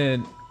skills. And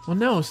then, well,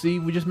 no, see,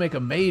 we just make a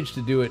mage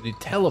to do it, and he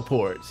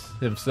teleports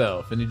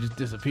himself, and he just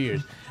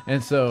disappears.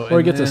 And so, Or he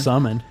and gets a then-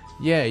 summon.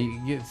 Yeah, you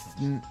get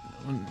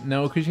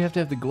no, because you have to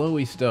have the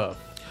glowy stuff.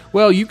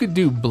 well, you could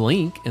do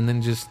blink and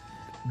then just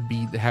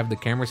have the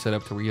camera set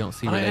up to where you don't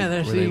see where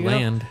they you go.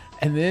 land.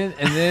 And then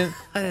and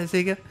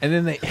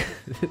then they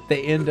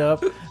they end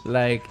up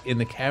like in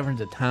the caverns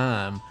of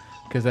time,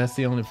 because that's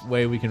the only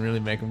way we can really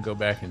make them go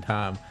back in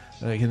time.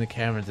 Like in the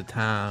caverns of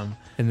time,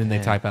 And then they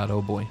Yeah. type out,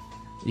 "Oh boy."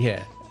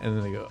 yeah. And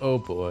then they go, oh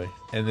boy,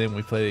 and then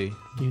we play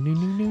the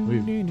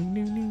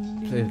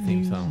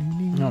theme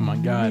song. Oh my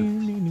god,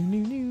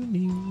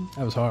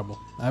 that was horrible.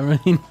 I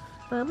mean,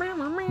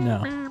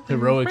 no.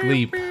 Heroic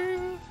Leap.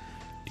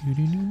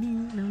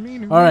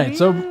 All right,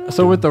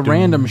 so with the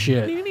random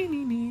shit, random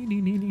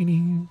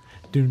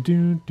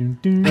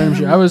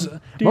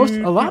shit.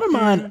 A lot of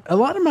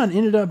mine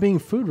ended up being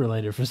food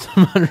related for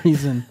some odd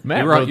reason.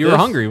 Matt You were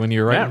hungry when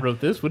you were Matt writing. wrote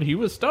this when he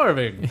was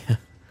starving.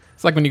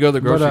 It's like when you go to the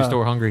grocery But,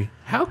 store hungry.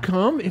 How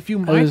come if you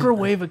was-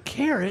 microwave a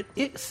carrot,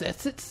 it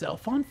sets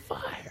itself on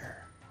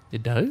fire?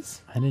 It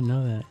does? I didn't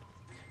know that.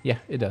 Yeah,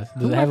 it does.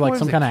 Does it have like microwaves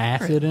some a kind of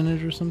carrot? acid in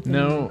it or something?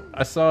 No,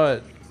 I saw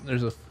it.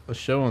 There's a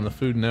show on the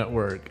Food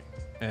Network.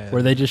 And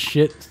Where they just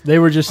shit. They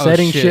were just Oh,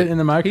 setting shit. shit in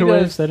the he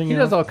microwave, does, setting he it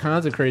does up. all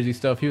kinds of crazy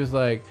stuff. He was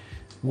like,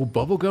 will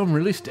bubblegum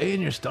really stay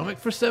in your stomach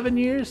for 7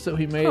 years? So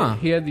he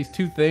had these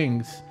two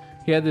things.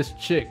 He had this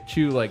chick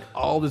chew like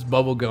all this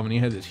bubble gum, and he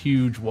had this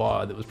huge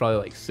wad that was probably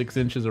like 6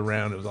 inches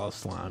around. It was all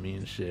slimy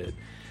and shit.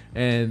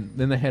 And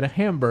then they had a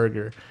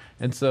hamburger,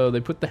 and so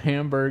they put the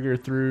hamburger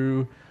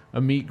through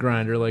a meat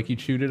grinder, like he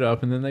chewed it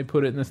up, and then they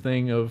put it in this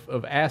thing of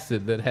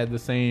acid that had the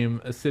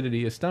same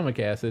acidity as stomach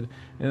acid,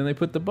 and then they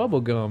put the bubble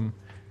gum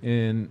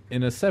in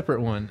a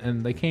separate one,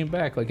 and they came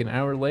back like an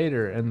hour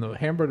later, and the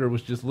hamburger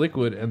was just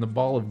liquid, and the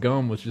ball of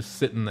gum was just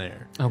sitting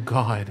there. Oh,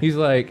 God. He's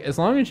like, as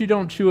long as you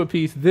don't chew a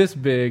piece this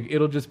big,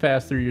 it'll just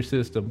pass through your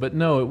system. But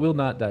no, it will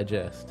not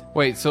digest.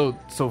 Wait, so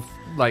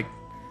like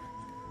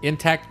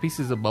intact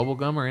pieces of bubble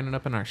gum are ending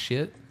up in our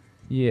shit?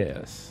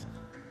 Yes.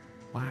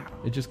 Wow.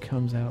 It just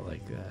comes out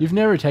like that. You've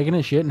never taken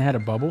a shit and had a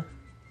bubble?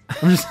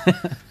 I'm just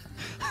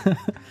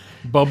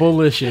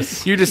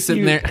Bubblelicious. You're just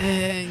sitting there,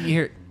 and you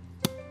hear,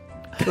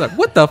 you're like,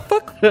 what the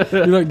fuck?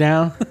 You look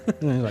down,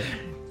 and you're like,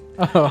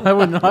 oh, I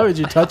wouldn't. Why would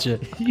you touch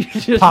it? You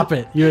just Pop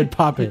it. You would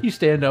pop it. You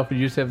stand up and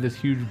you just have this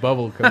huge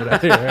bubble coming out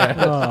of your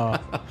ass.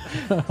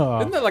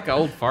 Isn't that like an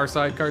old Far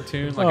Side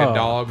cartoon? Like Oh, a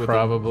dog with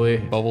Probably. a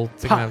bubble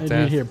sticking Pop, out and its you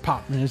ass? hear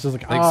pop, and it's just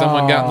like, Like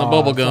someone got in the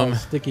bubble it's all gum.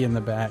 sticky in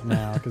the back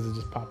now because it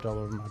just popped all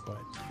over my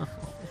butt.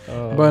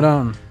 Oh. But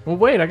Well,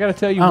 wait, I got to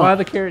tell you Oh. why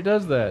the carrot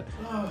does that.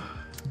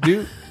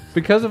 Dude,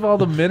 because of all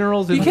the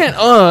minerals in You can't,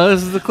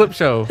 this is the clip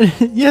show.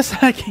 yes,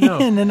 I can,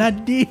 No. and I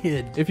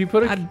did. If you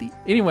put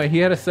anyway, he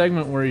had a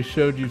segment where he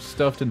showed you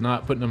stuff to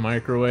not put in a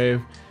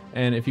microwave,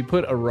 and if you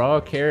put a raw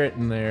carrot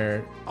in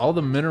there, all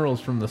the minerals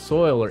from the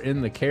soil are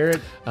in the carrot,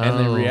 and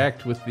they Oh.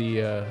 react with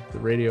the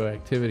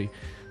radioactivity.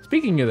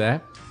 Speaking of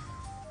that,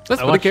 Let's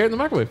I put a watched- carrot in the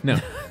microwave. no,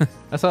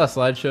 I saw a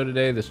slideshow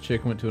today. This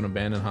chick went to an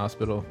abandoned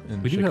hospital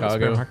in We do have a spare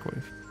Chicago.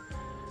 microwave.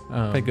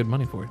 Um, Pay good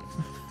money for it.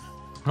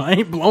 I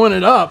ain't blowing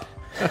it up.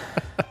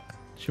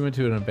 She went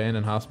to an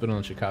abandoned hospital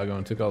in Chicago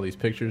and took all these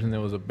pictures, and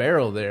there was a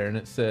barrel there, and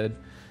it said,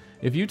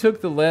 if you took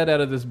the lead out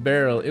of this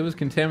barrel, it was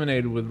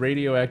contaminated with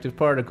radioactive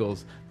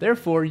particles.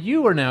 Therefore,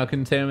 you are now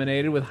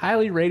contaminated with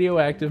highly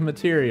radioactive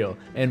material,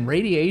 and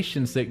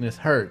radiation sickness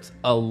hurts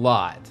a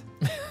lot.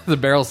 The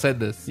barrel said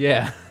this.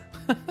 Yeah.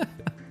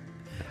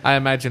 I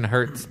imagine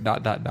hurts ...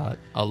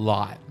 a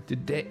lot.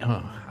 Did they?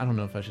 Oh, I don't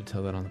know if I should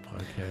tell that on the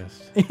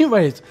podcast.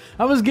 Anyways,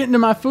 I was getting to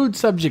my food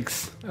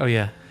subjects. Oh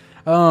yeah.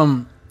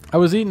 I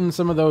was eating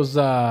some of those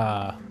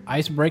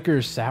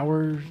icebreakers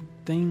sour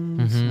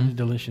things.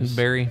 Delicious.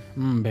 Berry.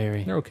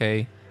 Berry. They're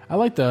okay. I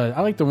like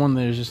the one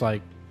that is just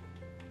like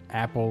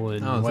apple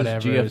and Oh, is whatever.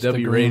 this It's the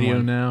GFW green radio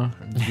one. now?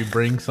 Did you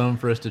bring some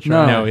for us to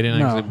try? No, we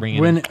didn't actually bring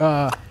any. When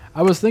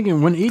I was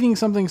thinking, when eating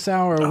something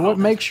sour, what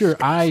makes your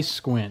eyes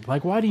squint?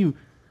 Like, why do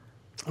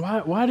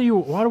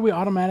we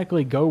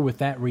automatically go with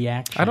that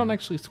reaction? I don't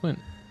actually squint.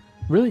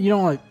 Really. You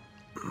don't like.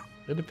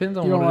 It depends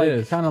on You don't what it like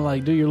is. kind of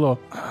like do your little.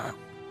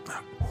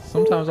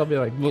 Sometimes I'll be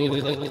like,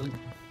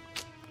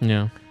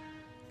 Yeah.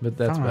 but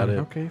that's fine, about it.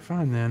 Okay,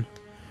 fine then.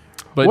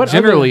 But What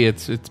generally,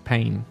 it's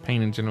pain.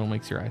 Pain in general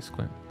makes your eyes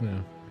squint. Yeah.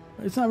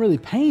 It's not really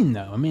pain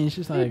though. I mean, it's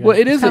just like Well,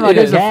 it it's is. kinda It like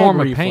is a gag form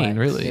of reflex. pain,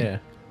 really. Yeah.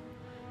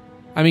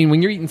 I mean,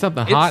 when you're eating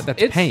something hot,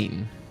 that's it's-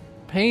 pain.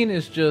 Pain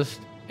is just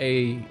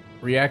a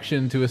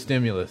reaction to a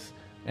stimulus.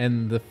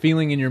 And the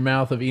feeling in your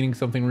mouth of eating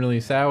something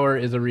really sour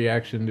is a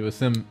reaction to a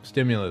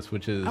stimulus,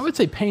 which is... I would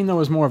say pain though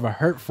is more of a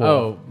hurtful.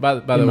 Oh, by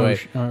the way,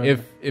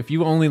 Emotion- if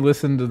you only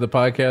listen to the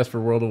podcast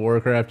for World of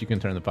Warcraft, you can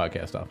turn the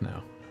podcast off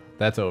now.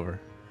 That's over.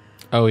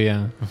 Oh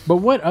yeah. But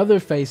what other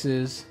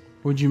faces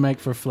would you make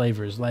for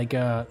flavors? Like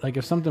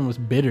if something was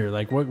bitter,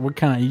 like what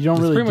kind of? You don't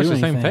It's really pretty much do the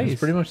same anything. face. It's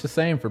pretty much the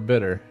same for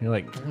bitter. You're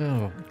like,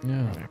 oh,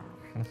 yeah.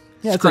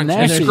 Yeah, it's a Scrunch.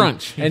 nasty. And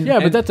scrunch. And- yeah,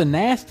 but and- that's a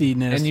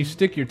nastiness. And you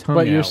stick your tongue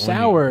But out. you're when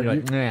sour. You're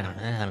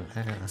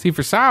like, See,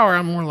 for sour,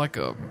 I'm more like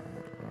a.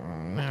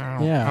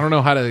 Yeah. I don't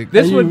know how to.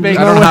 This You- would make...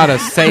 I don't know how to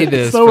say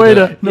this. It's no for way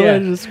the- to no way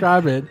to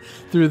describe it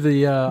through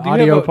the audio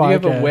do you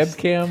have a podcast.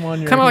 webcam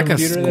on your Kinda like a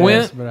computer there?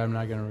 squint. Yes, but I'm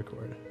not going to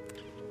record it.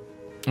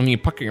 And you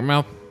pucker your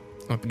mouth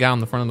like the guy on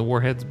the front of the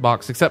Warheads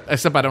box. Except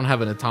I don't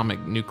have an atomic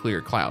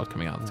nuclear cloud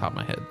coming out of the top of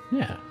my head.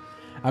 Yeah.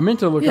 I meant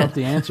to look up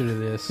the answer to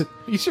this.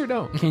 You sure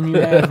don't. Can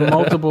you have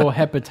multiple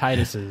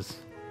hepatitises?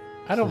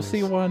 I don't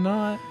see why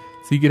not.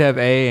 So you could have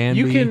A and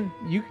You B. can...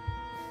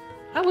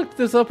 I looked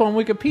this up on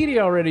Wikipedia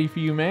already for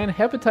you, man.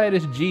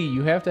 Hepatitis G.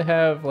 You have to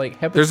have, like,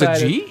 hepatitis... There's a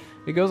G?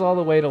 It goes all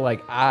the way to,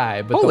 like,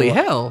 I. But Holy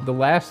hell. The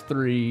last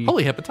three...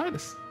 Holy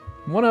hepatitis.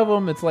 One of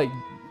them, it's like,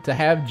 to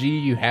have G,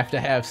 you have to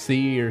have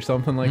C or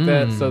something like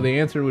that. So the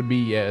answer would be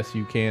yes,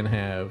 you can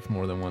have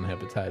more than one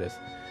hepatitis.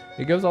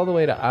 It goes all the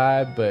way to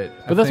I, but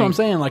But that's what I'm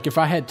saying. Like, if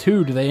I had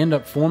two, do they end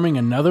up forming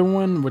another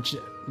one? Which,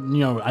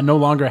 I no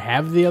longer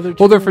have the other two.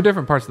 Well, they're for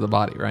different parts of the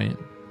body, right?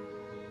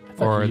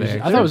 Or are they?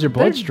 I thought it was your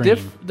bloodstream.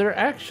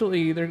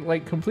 They're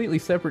like completely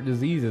separate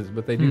diseases,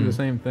 but they do the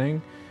same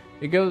thing.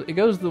 It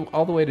goes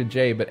all the way to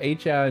J, but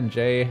HI and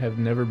J have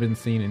never been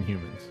seen in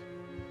humans.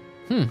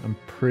 I'm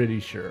pretty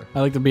sure. I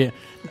like to be.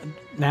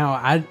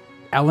 Now,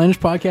 Outlandish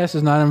Podcast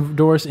does not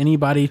endorse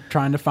anybody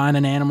trying to find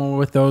an animal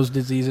with those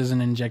diseases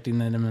and injecting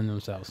them in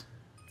themselves.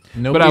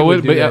 Nobody But I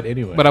would, do that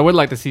anyway. But I would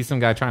like to see some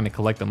guy trying to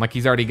collect them. Like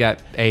he's already got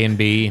A and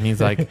B, and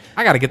he's like,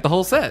 I got to get the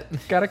whole set.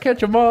 Gotta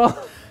catch them all.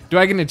 Do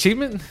I get an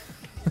achievement?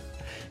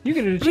 You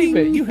get an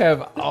achievement. You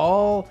have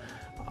all,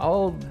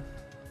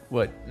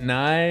 what,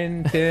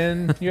 9,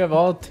 10? You have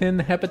all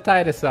 10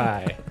 hepatitis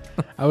I.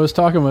 I was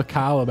talking with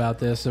Kyle about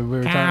this. So we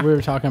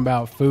were talking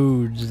about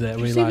foods that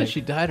Did we you see like. that she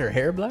dyed her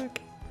hair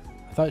black?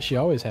 I thought she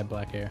always had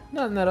black hair.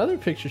 Not in that other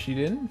picture. She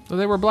didn't. Well,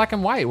 they were black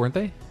and white, weren't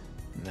they?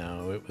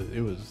 No,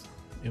 it was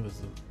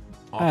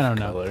off I don't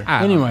know. color. I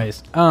don't know.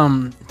 Anyways,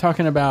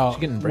 talking about She's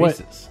getting what-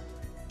 braces.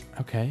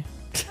 Okay,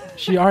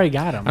 she already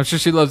got them. I'm sure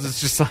she loves. It's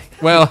just like,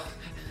 well,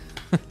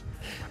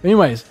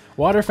 Anyways,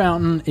 water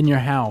fountain in your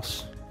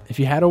house. If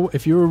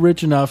you were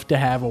rich enough to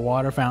have a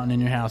water fountain in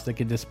your house that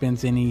could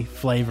dispense any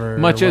flavor, or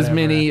much as whatever.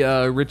 many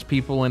rich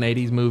people in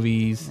 '80s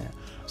movies.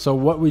 So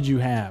what would you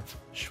have?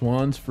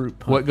 Schwann's fruit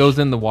punch. What goes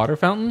in the water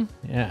fountain?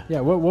 Yeah. Yeah,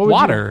 what would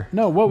Water.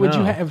 what would you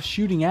No. have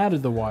shooting out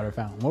of the water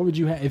fountain? What would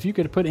you have if you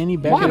could put any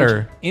beverage?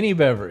 Water. Any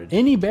beverage.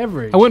 Any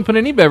beverage. I wouldn't put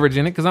any beverage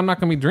in it because I'm not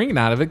going to be drinking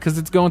out of it because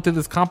it's going through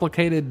this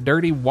complicated,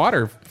 dirty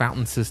water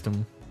fountain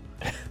system.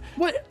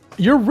 What?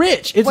 You're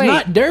rich. It's Wait,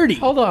 not dirty.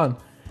 Hold on.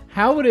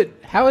 How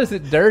is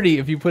it dirty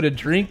if you put a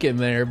drink in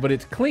there, but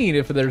it's clean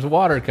if there's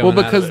water coming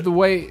Well, out because of it? the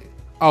way.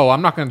 Oh,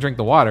 I'm not going to drink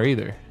the water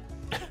either.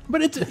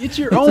 But it's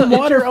your own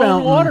water it's your fountain.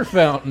 own water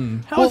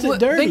fountain. How is it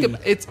dirty?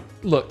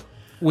 Look.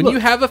 When you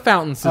have a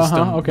fountain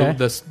system, okay.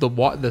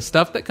 the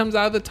stuff that comes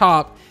out of the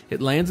top,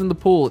 it lands in the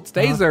pool. It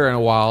stays there in a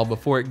while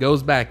before it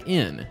goes back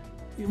in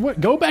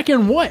What? Go back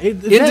in what? It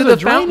has into a the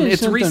fountain. drainage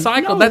It's system.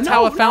 recycled. No, That's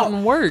how a no.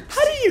 fountain works.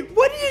 How do you?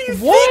 What do you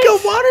What? think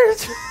of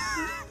water?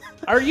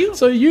 Are you?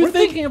 So you We're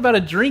think- thinking about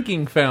a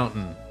drinking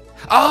fountain?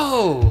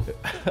 Oh,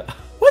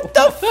 What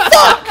the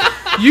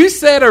fuck? you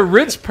said a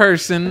rich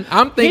person.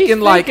 I'm thinking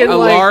like a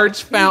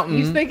large fountain,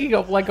 He's thinking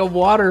of like a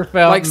water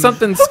fountain, like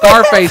something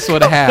Scarface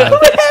would have.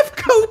 Would have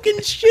Coke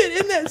and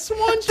shit in that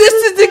Swan. This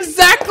is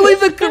exactly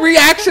the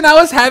reaction I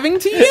was having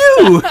to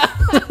you.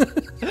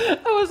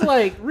 I was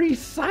like,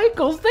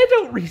 recycles? They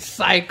don't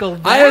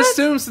recycle that. I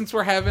assume since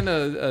we're having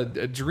a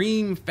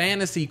dream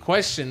fantasy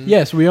question,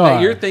 Yes, we are.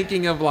 that you're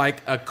thinking of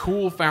like a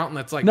cool fountain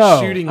that's like No,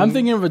 shooting. I'm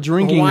thinking of a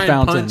drinking Hawaiian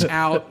fountain. punch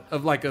out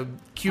of like a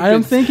Cupid's I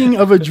am thinking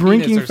of a penis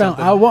drinking or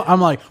fountain. something.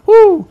 I'm like,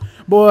 whoo,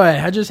 boy!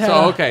 I just had So,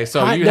 a okay,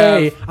 so hot you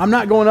day. have- I'm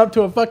not going up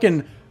to a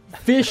fucking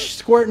fish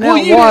squirting Well,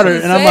 out you water,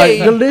 didn't and I'm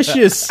like,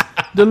 say.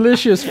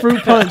 delicious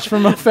fruit punch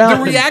from a The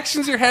fountain.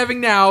 reactions you're having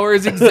now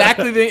is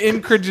exactly the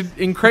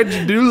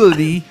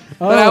incredulity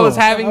that I was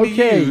having to you.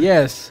 Okay,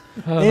 yes.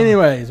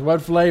 Anyways,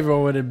 what flavor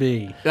would it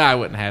be? I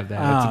wouldn't have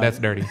that. That's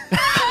dirty.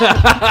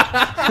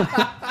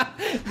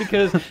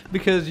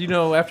 because you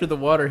know after the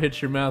water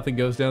hits your mouth and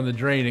goes down the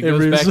drain, it It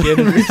goes back re- in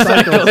and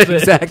recycles it.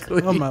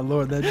 Exactly. Oh my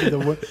lord, that'd be the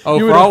worst. Oh,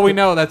 You for would- all we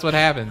know, that's what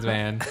happens,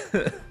 man.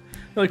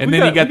 Like, And we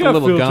then you got we the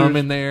little filters. gum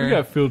in there. We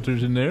got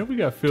filters in there. We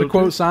got filters. To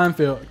quote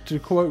Seinfeld, to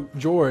quote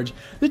George,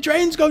 the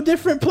drains go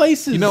different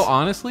places. You know,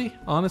 honestly,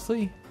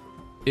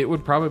 it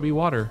would probably be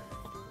water.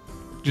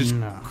 Just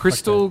No, fuck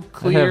crystal I'd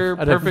clear,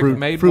 have fruit- perfect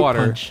made fruit water.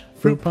 punch.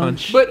 Fruit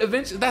punch. But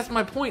eventually, that's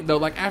my point, though.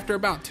 Like after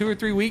about 2 or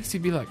 3 weeks,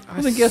 you'd be like,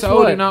 I then guess so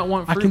what? do not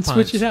want I fruit can punch.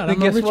 switch it out. Then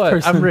I'm a guess rich what?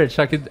 person. I'm rich.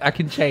 I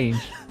can change.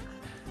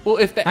 Well,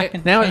 if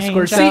that Now it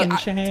squirts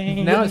out.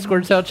 Now it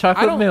squirts out I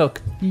chocolate don't-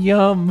 milk.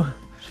 Yum.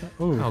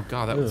 oh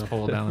god, that was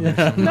cold down in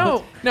there.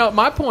 No. No,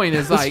 my point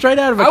is It's like straight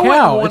out of a I wouldn't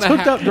cow. wanna It's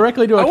hooked ha- up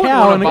directly to I a wouldn't cow,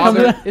 wanna and it comes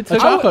bother- out It's a a-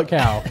 chocolate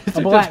cow,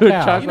 a black to a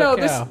cow. chocolate You know,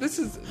 cow. this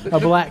is A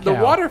black the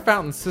cow. water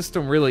fountain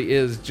system really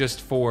is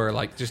just for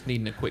like just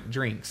needing a quick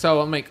drink.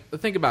 So I'm like,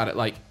 think about it.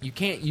 Like you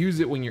can't use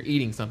it when you're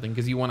eating something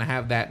because you want to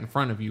have that in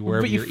front of you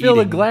wherever But you you're fill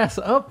eating. a glass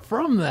up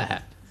from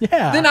that.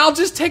 Yeah. Then I'll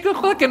just take a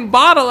fucking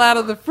bottle out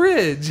of the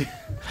fridge.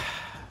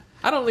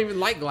 I don't even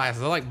like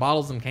glasses. I like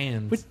bottles and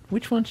cans.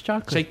 Which one's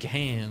chocolate? Shake your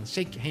hands.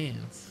 Shake your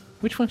hands.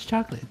 Which one's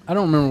chocolate? I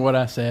don't remember what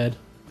I said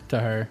to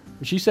her.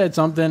 She said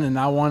something, and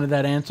I wanted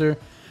that answer,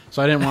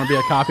 so I didn't want to be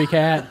a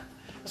copycat.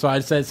 So I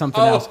said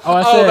something else.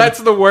 I said, that's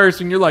the worst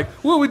when you're like,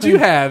 what would you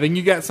have? And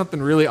you got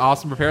something really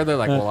awesome prepared. They're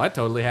like, well, I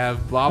totally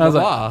have blah, I blah, was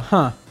like, blah.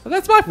 huh. Well,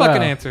 that's my fucking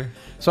Well. answer.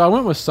 So I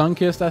went with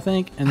Sunkissed, I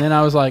think, and then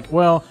I was like,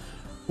 well,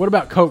 what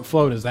about Coke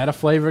Float? Is that a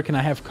flavor? Can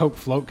I have Coke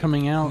Float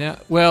coming out? Yeah,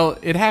 well,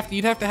 you'd have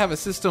to have a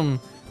system.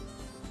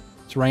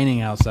 It's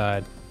raining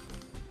outside.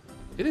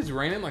 It is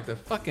raining like the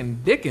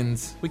fucking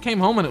Dickens. We came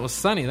home and it was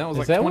sunny. That was Is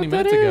like that 20 what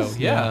that minutes is?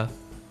 ago. Yeah.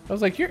 I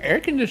was like, your air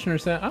conditioner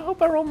sound. I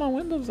hope I roll my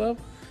windows up.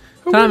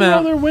 Who Time would roll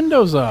out. their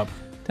windows up?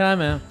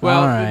 Time out. Well,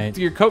 All right.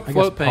 your Coke I guess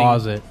float thing.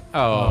 pause it.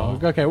 Oh.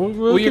 Okay. We'll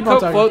Well, your keep on Coke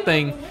talking. float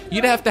thing,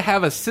 you'd have to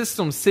have a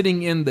system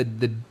sitting in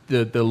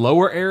the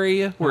lower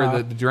area where Uh-huh.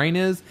 the drain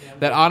is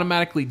that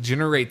automatically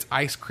generates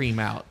ice cream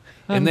out.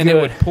 And I'm then it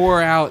good. would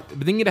pour out.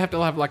 But then you'd have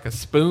to have like a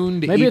spoon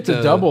to Maybe eat it's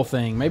a double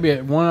thing. Maybe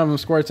one of them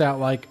squirts out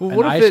like Well, an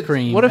what if ice it-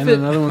 cream, what if and it-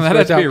 another one That'd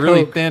have squirts to out be a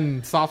really Coke.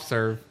 thin soft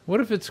serve.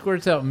 What if it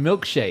squirts out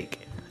milkshake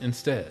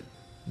instead?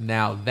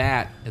 Now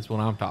that is what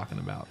I'm talking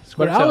about. But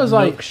Squirts I out was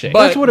like, milkshake.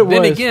 But that's what it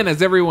then was. again,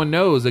 as everyone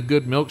knows, a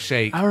good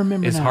milkshake I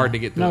remember is now. hard to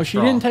get through. No, a she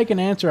straw. didn't take an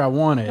answer I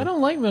wanted. I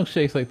don't like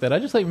milkshakes like that. I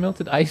just like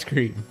melted ice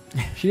cream.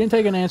 She didn't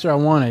take an answer I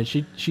wanted.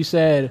 She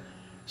said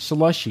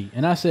slushy,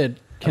 and I said,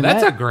 "Can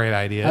That's that?" a great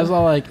idea. I was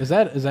all like, "Is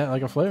that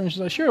like a flavor?" And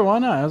she's like, "Sure, why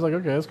not?" I was like,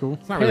 "Okay, that's cool."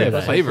 It's not really a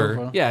Paradise.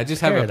 flavor. Yeah,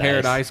 just have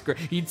Paradise. a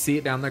paradise. You'd see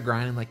it down there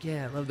grinding, like,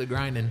 yeah, I love the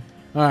grinding.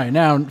 All right,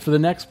 now for the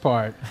next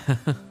part.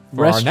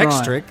 For our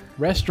next trick.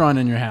 Restaurant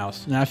in your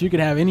house. Now, if you could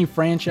have any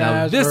franchise,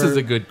 Now, this or, is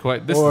a good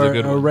question. This or is a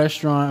good a one.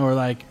 restaurant, or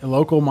like a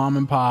local mom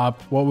and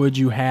pop, what would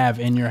you have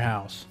in your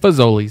house?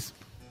 Fazoli's.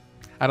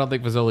 I don't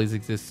think Fazoli's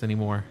exists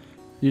anymore.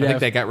 You'd I think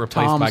have they got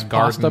replaced Tom's by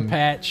Garden.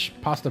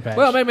 Pasta Patch.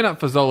 Well, maybe not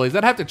Fazoli's.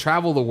 I'd have to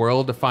travel the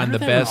world to find the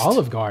They have an best.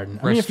 Olive Garden.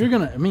 I mean, if you're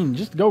gonna,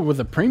 just go with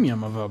the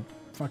premium of a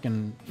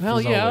fucking. Well,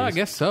 yeah, I Fazoli's.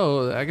 guess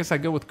so. I guess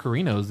I'd go with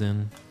Carino's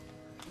then.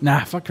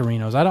 Nah, fuck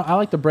Carinos. I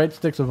like the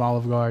breadsticks of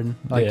Olive Garden.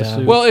 Like the Yeah.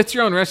 soup. Well, it's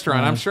your own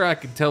restaurant. I'm sure I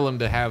could tell them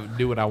to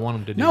do what I want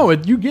them to do. no,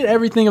 you get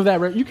everything of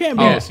that. You can't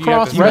be Yes, you have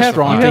cross to- You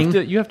restaurant.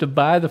 have to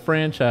buy the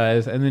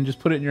franchise and then just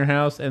put it in your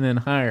house and then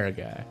hire a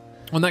guy.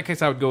 Well, in that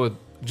case, I would go with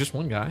just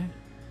one guy.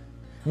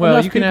 Well,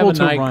 Enough you can have a people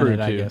to night run crew it,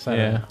 I too. guess. I don't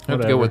Yeah, know. I'd have to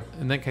whatever. go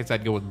with. In that case,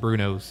 I'd go with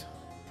Bruno's,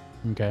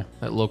 Okay.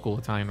 that local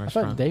Italian I thought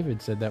restaurant.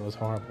 David said that was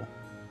horrible.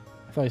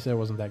 I thought he said it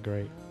wasn't that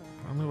great.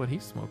 I don't know what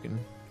he's smoking.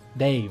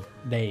 Dave.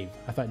 I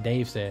thought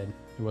Dave said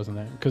it wasn't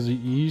that because you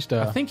used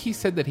to. I think he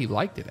said that he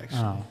liked it. Actually,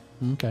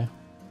 Oh, okay.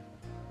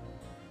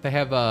 they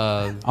have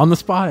On the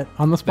spot.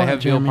 they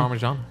have veal Jeremy.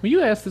 parmesan. Well,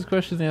 you asked this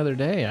question the other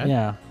day.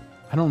 Yeah,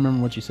 I don't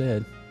remember what you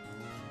said.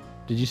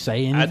 Did you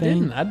say I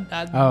anything? didn't.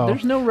 Oh.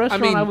 There's no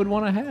restaurant mean- I would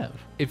want to have.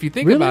 If you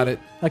think Really? about it,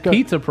 Like a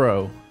Pizza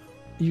Pro.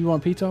 You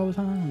want pizza all the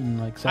time? And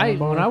like salad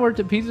bar? When I worked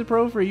at Pizza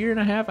Pro for a year and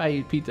a half, I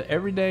ate pizza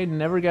every day.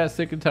 Never got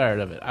sick and tired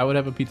of it. I would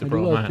have a Pizza I Pro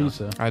do in my love house.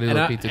 pizza. I do And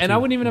love I, pizza and too. I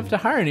wouldn't even have to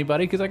hire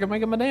anybody because I could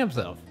make it my damn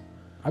self.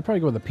 I'd probably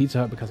go with the Pizza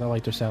Hut because I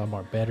like their salad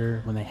bar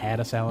better when they had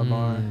a salad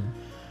bar.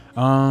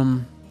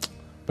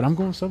 But I'm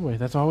going Subway.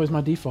 That's always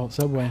my default.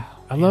 Subway.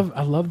 I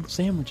love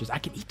sandwiches. I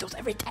can eat those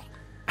every day.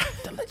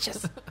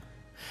 Delicious.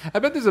 I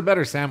bet there's a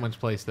better sandwich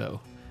place though.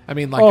 I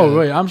mean, like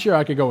Wait, I'm sure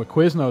I could go with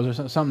Quiznos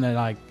or something that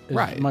like is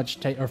Right.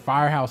 much or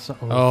Firehouse.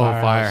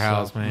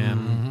 Firehouse, so-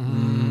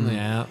 man.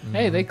 Yeah.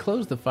 Hey, they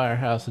closed the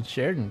firehouse in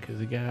Sheridan because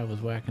the guy was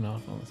whacking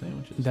off on the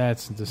sandwiches.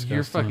 That's disgusting.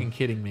 You're fucking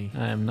kidding me.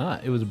 I am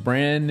not. It was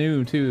brand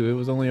new too. It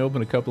was only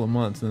open a couple of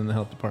months, and then the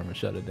health department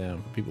shut it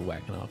down for people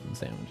whacking off on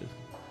sandwiches.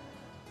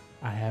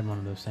 I had one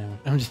of those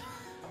sandwiches. I'm just.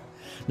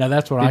 Now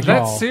that's what I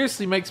That call.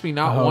 seriously makes me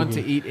not a want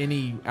to hoagie. eat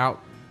any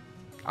out.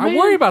 I Man.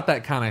 worry about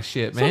that kind of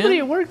shit, man. Somebody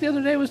at work the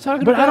other day was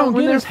talking But about I don't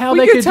when get they're is how Well,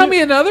 they you could could tell do-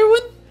 me another one.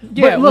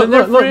 But look, when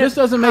they're look, friends- this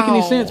doesn't make any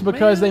Oh, sense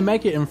because man. they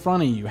make it in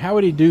front of you. How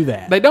would he do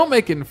that? They don't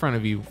make it in front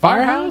of you.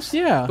 Firehouse?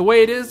 Yeah. The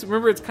way it is,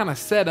 remember, it's kind of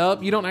set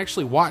up. You don't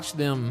actually watch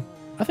them.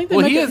 I think they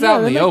Well, make he it, is out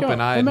in they the make open,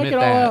 It, I they make admit it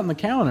all that. out on the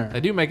counter. They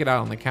do make it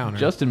out on the counter.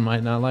 Justin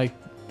might not like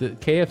the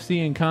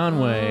KFC in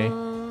Conway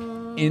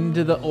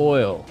into the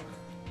oil,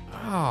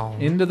 oh,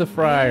 into the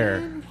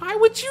fryer. why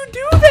would you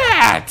do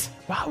that?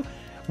 Wow.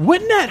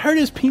 Wouldn't that hurt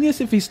his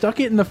penis if he stuck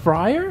it in the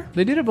fryer?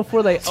 They did it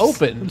before they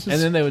opened, just- and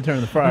then they would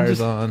turn the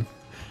fryers on.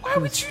 Why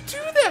would you do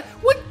that?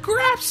 What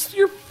grasps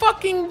your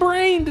fucking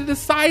brain to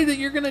decide that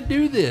you're going to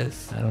do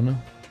this? I don't know.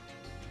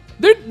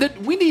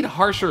 We need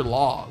harsher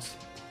laws.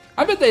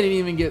 I bet they didn't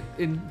even get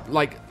in,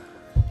 like,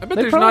 I bet They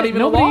there's probably- not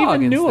even a nobody law even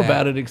against knew that.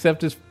 about it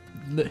except his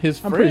I'm pretty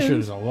friends. sure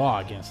there's a law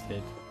against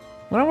it.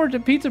 When I worked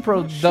at Pizza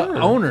Pro, the sure.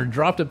 owner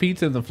dropped a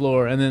pizza in the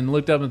floor and then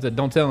looked up and said,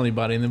 "Don't tell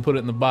anybody," and then put it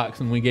in the box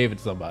and we gave it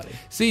to somebody.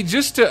 See,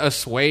 just to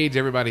assuage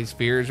everybody's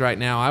fears right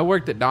now, I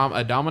worked at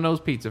a Domino's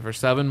Pizza for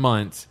 7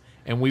 months,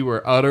 and we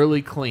were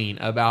utterly clean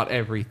about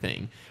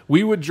everything.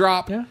 We would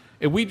drop Yeah.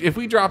 if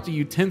we dropped a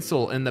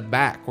utensil in the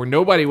back where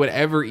nobody would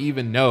ever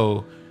even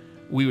know,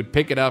 we would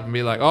pick it up and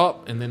be like,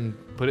 "Oh," and then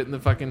put it in the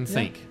fucking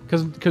sink.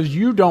 Because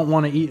you don't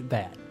want to eat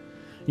that.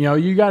 You know,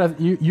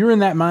 you're in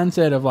that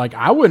mindset of like,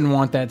 I wouldn't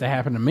want that to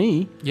happen to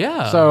me.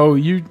 Yeah. So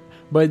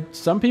but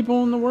some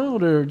people in the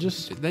world are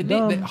just They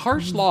dumb. need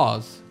harsh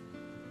laws,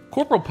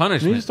 corporal They need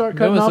punishment, to start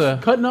There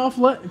cutting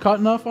was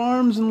cutting off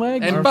arms and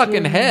legs and or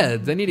fucking shit.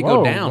 heads. They need to Whoa,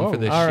 go down whoa. for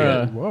this Our,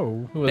 shit.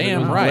 Whoa. Who was it? Damn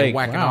It was right, Blake.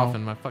 whacking Wow. off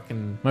in my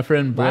fucking. My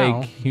friend Blake,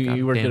 Wow. he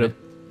God worked damn at it.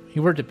 he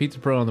worked at Pizza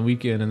Pro on the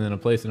weekend and then a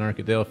place in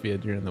Arkadelphia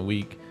during the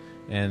week,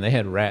 and they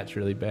had rats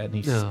really bad,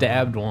 and he Ugh.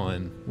 stabbed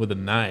one with a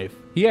knife.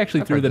 He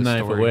actually I've threw heard the this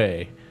knife story.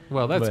 away.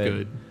 Well, that's But-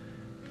 good.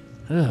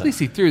 At least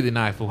he threw the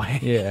knife away.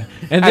 Yeah,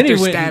 and After then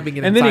he went stabbing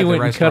it and then he inside the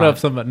went and cut restaurant. up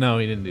somebody. No,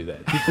 he didn't do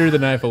that. He threw the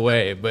knife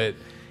away, but.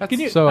 Can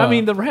you, So, I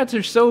mean, the rats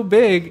are so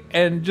big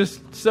and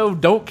just so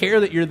don't care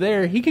that you're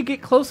there. He could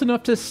get close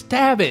enough to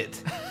stab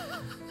it.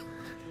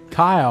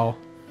 Kyle,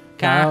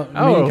 me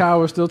Oh. and Kyle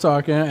were still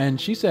talking, and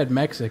she said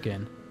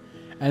Mexican,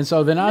 and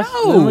so then No.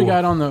 then we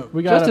got on the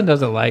Justin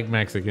doesn't like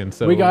Mexican,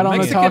 so we got on the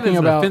Mexican talking is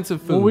an about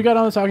offensive well, food. we got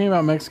on the talking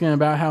about Mexican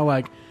about how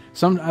like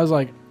I was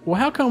like, well,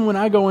 how come when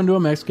I go into a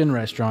Mexican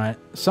restaurant,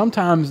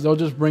 sometimes they'll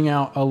just bring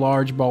out a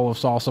large bowl of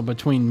salsa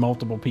between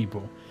multiple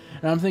people,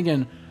 and I'm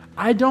thinking,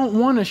 I don't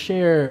want to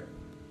share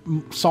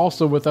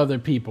salsa with other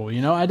people.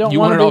 You know, I don't You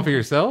want want to it all for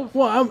yourself?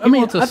 Well, I He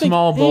mean, wants a I think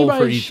small bowl for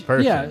anybody each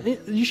person. Yeah,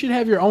 you should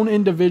have your own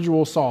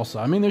individual salsa.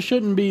 I mean, there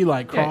shouldn't be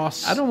like Yeah,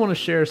 cross. I don't want to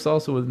share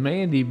salsa with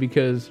Mandy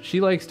because she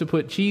likes to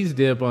put cheese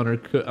dip on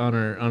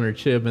her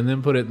chip and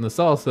then put it in the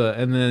salsa,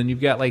 and then you've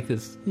got like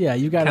this Yeah,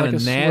 you got kinda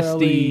like a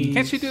nasty- swirly-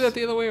 Can't she do that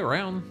the other way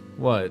around?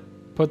 what?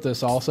 Put the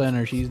salsa in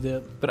her cheese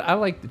dip. But I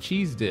like the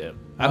cheese dip.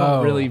 I Oh,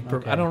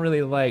 I don't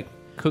really like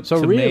cooked So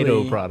tomato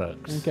really-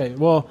 products. Okay,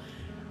 well,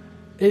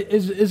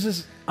 is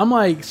this? I'm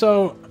like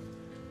so,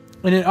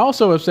 and it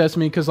also upsets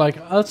me because like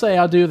let's say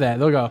I'll do that.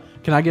 They'll go,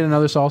 "Can I get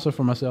another salsa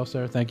for myself,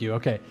 sir? Thank you."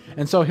 Okay,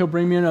 and so he'll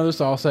bring me another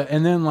salsa,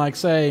 and then like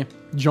say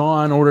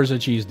John orders a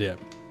cheese dip.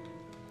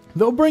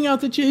 They'll bring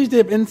out the cheese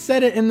dip and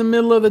set it in the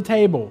middle of the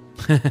table,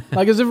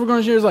 like as if we're going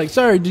to share. It's like,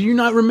 sir, do you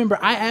not remember?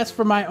 I asked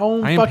for my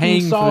own I am fucking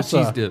paying salsa. for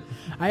the cheese dip.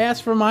 I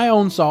asked for my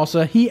own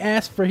salsa. He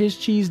asked for his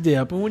cheese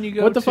dip. But when you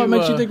go what the fuck to,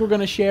 makes you think we're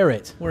going to share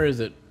it? Where is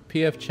it?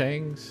 PF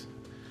Chang's,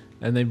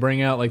 and they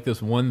bring out like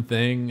this one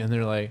thing, and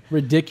they're like,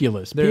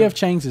 Ridiculous. They're- PF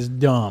Chang's is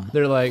dumb.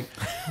 they're like,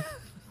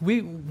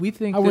 we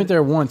think I went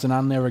there once and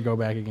I'll never go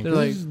back again. They're 'Cause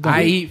like, this is dumb.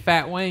 I eat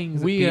fat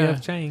wings. We, at uh,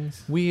 PF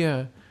Chang's.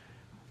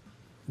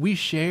 we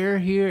share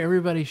here.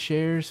 Everybody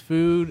shares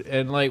food,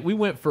 and like we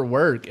went for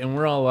work, and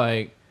we're all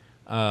like,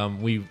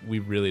 we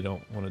really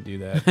don't want to do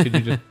that. Could you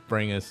just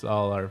bring us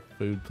all our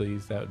food,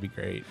 please? That would be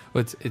great.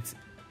 Well, it's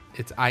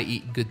I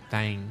eat good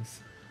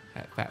things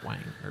at Fat Wang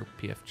or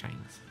PF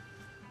Chang's.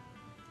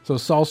 So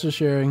salsa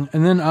sharing,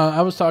 and then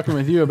I was talking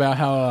with you about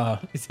how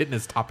He's hitting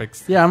his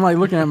topics. yeah, I'm like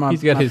looking at my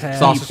He's got my his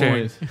pad. salsa key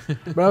points.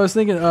 But I was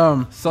thinking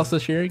Salsa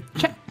sharing.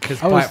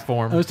 His I was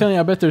platform. telling you,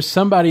 I bet there's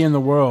somebody in the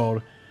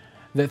world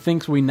that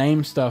thinks we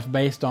name stuff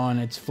based on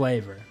its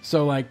flavor.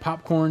 So like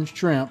popcorn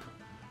shrimp,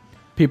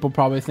 people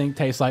probably think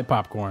tastes like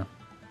popcorn.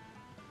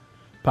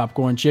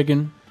 Popcorn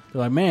chicken,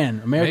 they're like,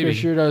 man, America Maybe.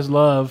 sure does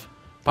love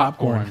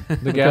popcorn, The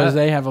because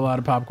guy- they have a lot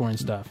of popcorn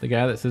stuff. The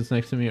guy that sits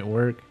next to me at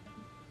work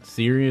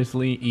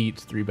seriously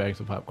eats 3 bags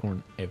of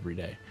popcorn every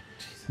day.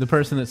 The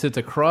person that sits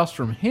across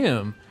from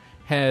him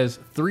has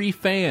 3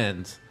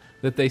 fans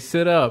that they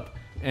sit up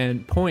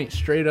and point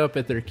straight up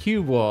at their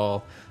cue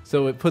wall,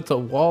 so it puts a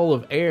wall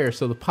of air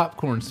so the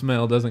popcorn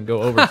smell doesn't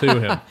go over to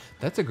him.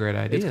 That's a great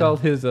idea. It's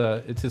called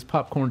his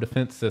popcorn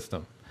defense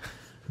system.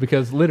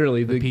 Because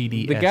literally the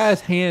PDS.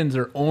 guy's hands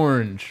are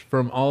orange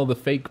from all the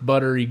fake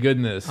buttery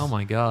goodness Oh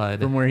my god!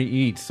 from where he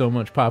eats so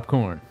much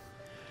popcorn.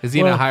 Is he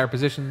in Well- a higher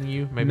position than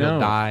you? Maybe No. he'll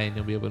die and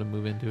you'll be able to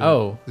move into it.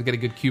 Oh. Does he get a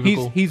good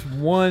cubicle? He's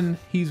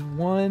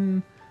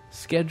one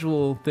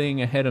schedule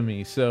thing ahead of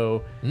me.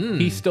 So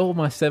he stole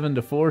my 7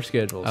 to 4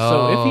 schedule.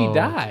 So if he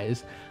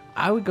dies,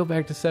 I would go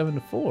back to 7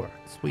 to 4.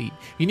 Sweet.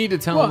 You need to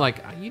tell him,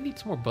 like, you need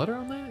some more butter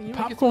on that? You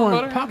wanna get some more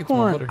butter? Get some more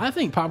Popcorn. butter. I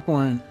think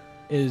popcorn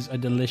is a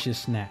delicious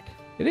snack.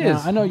 It is.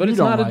 Now, I know but you it's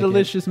don't not like a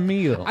delicious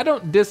meal. I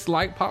don't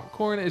dislike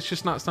popcorn. It's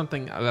just not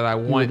something that I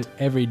want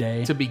every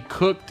day. to be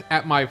cooked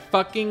at my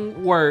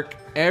fucking work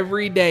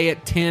every day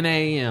at 10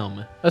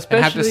 a.m. Especially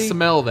and have to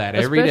smell that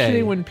every day.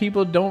 Especially when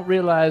people don't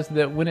realize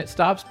that when it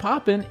stops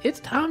popping, it's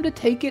time to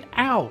take it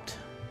out.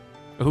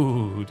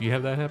 Ooh, do you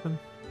have that happen?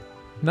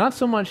 Not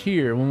so much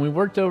here. When we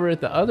worked over at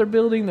the other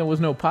building, there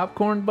was no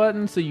popcorn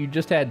button, so you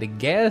just had to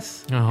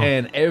guess. Oh.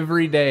 And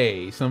every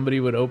day, somebody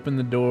would open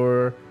the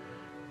door,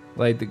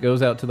 like that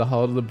goes out to the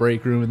hall to the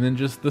break room, and then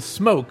just the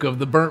smoke of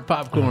the burnt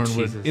popcorn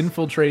Jesus. would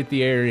infiltrate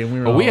the area. And we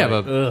were But all we have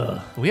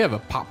like, we have a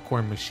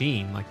popcorn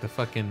machine, like the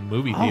fucking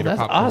movie theater. oh, that's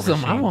popcorn awesome.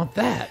 Machine. I want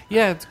that.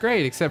 Yeah, it's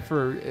great. Except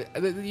for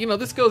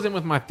this goes in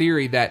with my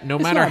theory that no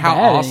It's matter not how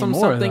bad awesome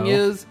anymore, something though.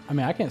 is, I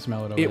mean, I can't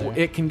smell it over there.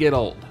 it can get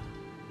old.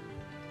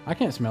 I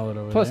can't smell it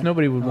over there. Plus,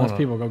 nobody would unless want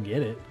people go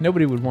get it.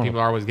 Nobody would want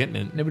People are always getting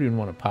it. Nobody would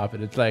want to pop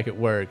it. It's like at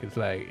work. It's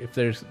like if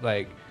there's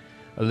like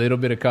a little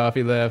bit of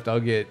coffee left,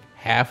 I'll get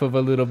half of a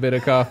little bit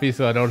of coffee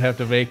so I don't have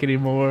to make any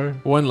more.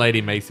 One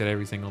lady makes it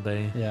every single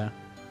day. Yeah,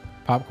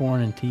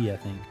 popcorn and tea. I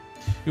think.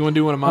 You want to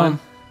do one of mine?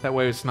 That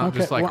way it's not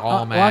just like well,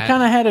 all mad. Well, I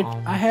kind of had all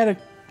I mad. had a,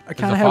 I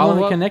kind a of had one that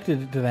follow-up?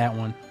 connected to that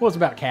one. Well, it's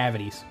about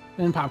cavities.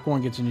 And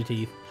popcorn gets in your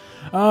teeth.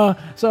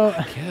 So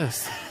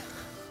Yes.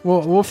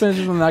 we'll finish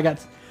this one. I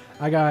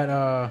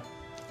got.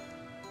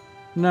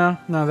 No,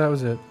 that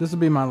was it. This will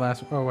be my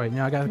last. Oh wait,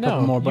 no, I got a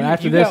couple No, more. But you-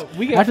 after you this,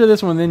 got- after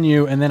this one, then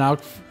you, and then I'll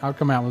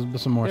come out with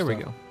some more. There we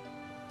stuff. go.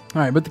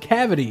 All right, but the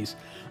cavities.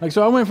 Like,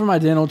 so I went for my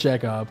dental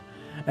checkup,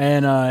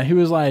 and he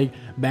was like,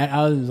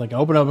 I was like,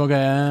 open up, okay.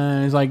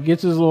 And he's like,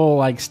 gets his little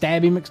like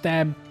stabby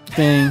McStab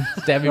thing,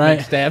 Stabby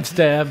right?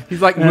 stab.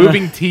 He's like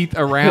moving teeth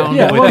around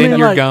Yeah, well, I within mean,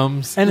 your like-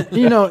 gums. And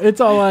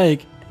it's all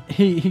like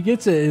he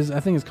gets it. I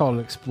think it's called an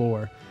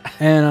Explorer,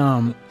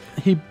 and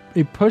he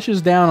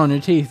pushes down on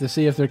your teeth to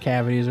see if they're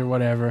cavities or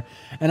whatever.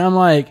 And I'm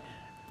like,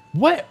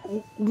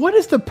 what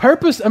is the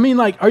purpose? I mean,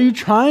 like, are you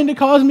trying to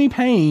cause me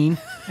pain?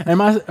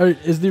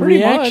 Is the Pretty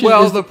reaction? much.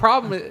 Well, is- the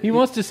problem is He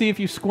wants to see if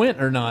you squint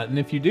or not, and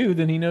if you do,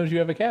 then he knows you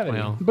have a cavity.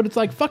 Well, but it's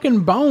like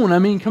fucking bone. I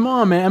mean, come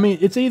on, man. I mean,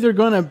 it's either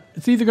gonna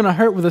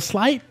hurt with a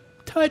slight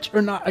touch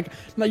or not.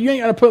 Like you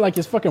ain't gotta put like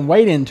his fucking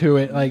weight into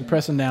it, like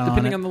pressing down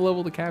depending on on it. the level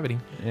of the cavity.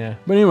 Yeah.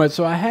 But anyway,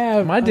 so I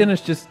have My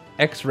dentist just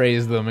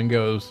X-rays them and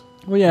goes,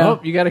 Well, yeah, "Oh,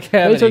 you got a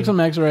cavity." They took some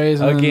X-rays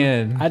and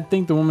Again. I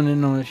think the woman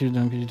didn't know what she was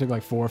doing because she took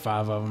like 4 or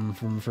 5 of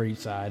them for each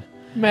side.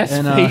 Matt's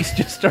And, face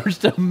just starts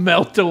to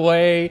melt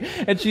away,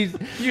 and she's.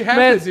 You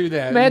have to do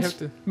that. You Matt's, have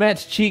to-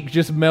 Matt's cheek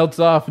just melts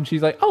off, and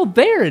she's like, "Oh,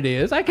 there it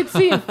is. I can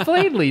see it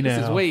plainly now."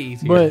 This is way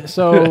easier. But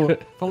so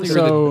only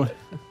so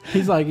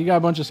he's like, you got a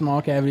bunch of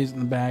small cavities in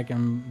the back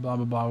and blah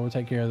blah blah. We'll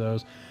take care of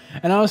those.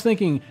 And I was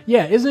thinking,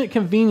 yeah, isn't it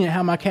convenient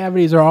how my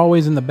cavities are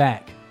always in the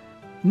back?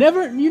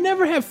 You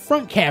never have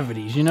front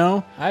cavities, you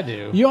know. I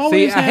do. You See,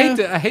 always I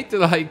have. hate to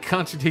like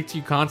contradict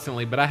you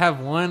constantly, but I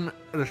have one.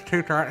 This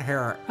tooth right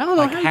here. I don't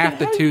know Like how half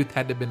the how- tooth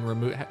had to been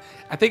removed.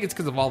 I think it's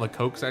because of all the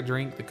cokes I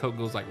drink. The coke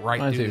goes like right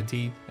Mine through too. the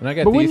teeth. And I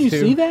got But these when you two.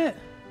 see that,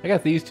 I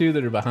got these two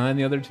that are behind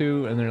the other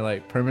two, and they're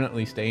like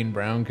permanently stained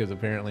brown because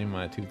apparently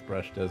my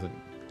toothbrush doesn't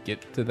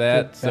get to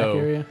that. back So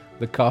area?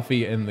 the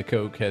coffee and the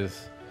Coke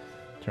has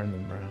turned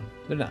them brown.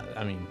 They're not.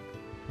 I mean,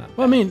 not.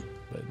 well, I bad, mean,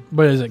 but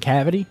but is it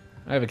cavity?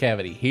 I have a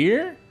cavity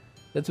here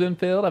that's been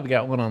filled. I've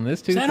got one on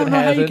this tooth I that don't know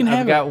how you hasn't. can I've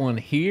have got one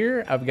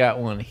here. I've got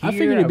one here. I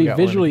figured it'd I've be got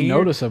one visually here.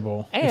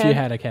 noticeable if you And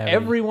had a cavity.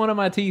 every one of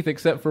my teeth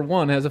except for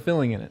one has a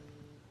filling in it.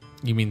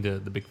 You mean the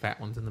big fat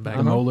ones in the back?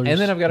 The molars. And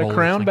then I've got a Molars,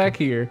 crown thank back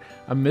here.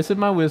 I'm missing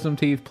my wisdom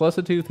teeth, plus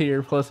a tooth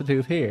here, plus a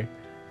tooth here.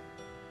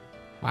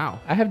 Wow.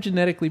 I have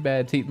genetically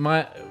bad teeth.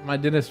 My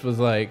dentist was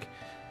like,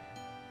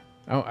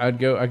 I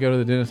go to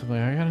the dentist. I'm like,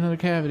 I got another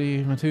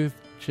cavity. My tooth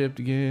chipped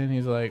again.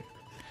 He's like,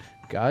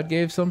 God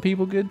gave some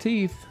people good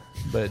teeth,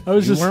 but I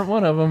was you just- weren't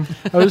one of them.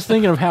 I was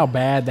thinking of how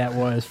bad that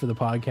was for the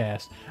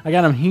podcast. I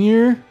got him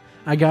here.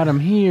 I got him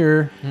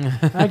here.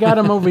 I got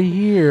him over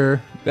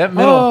here. That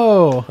mental,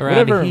 Oh, Around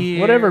whatever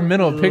here,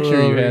 mental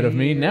picture you had of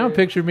me, over now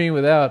picture me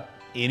without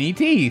any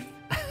teeth.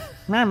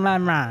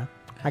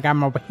 I got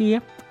him over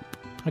here.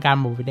 I got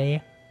him over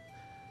there.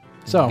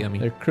 So Yummy.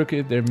 They're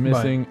crooked. They're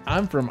missing.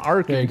 I'm from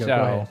There you go. Go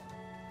Arkansas. ahead.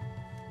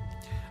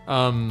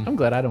 I'm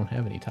glad I don't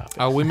have any topics.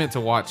 We meant to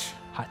watch.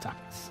 Hot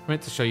topics. I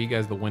meant to show you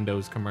guys the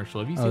Windows commercial.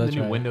 Have you Oh, seen the that's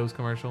new right. Windows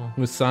commercial?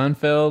 With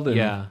Seinfeld, and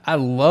Yeah. I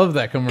love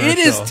that commercial. It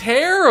is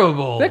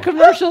terrible. That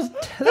commercial's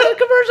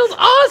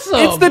awesome.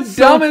 It's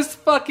the dumbest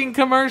fucking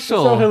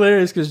commercial. So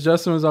hilarious because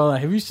Justin was all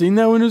like, "Have you seen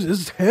that Windows?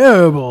 It's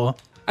terrible."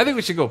 I think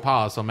we should go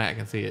pause so Matt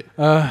can see it.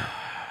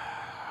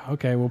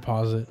 Okay, we'll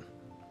pause it.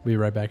 We'll be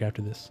right back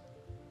after this.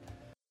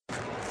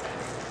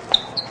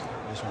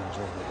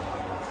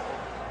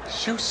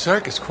 Shoe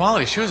Circus,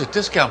 quality shoes at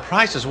discount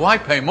prices. Why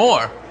pay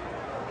more?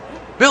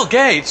 Bill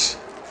Gates.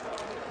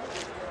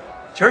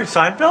 Jerry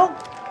Seinfeld?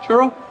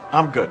 Churro?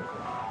 I'm good.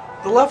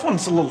 The left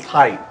one's a little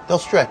tight. They'll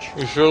stretch.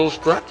 You sure it'll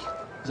stretch?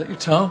 Is that your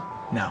toe?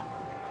 No.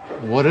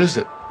 What is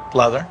it?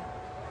 Leather.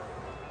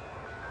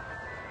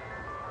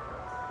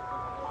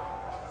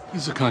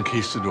 These are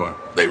conquistador.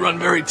 They run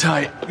very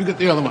tight. You get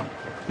the other one.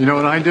 You know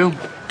what I do?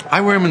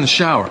 I wear them in the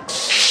shower.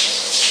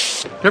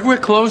 You ever wear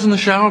clothes in the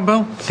shower,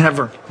 Bill?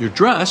 Never. You're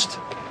dressed,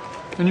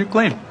 and you're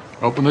clean.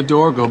 Open the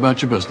door, go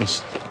about your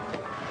business.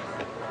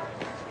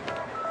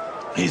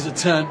 He's a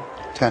 10.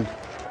 10.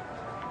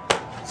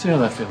 See how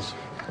that feels.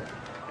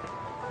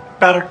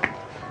 Better.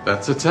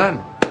 That's a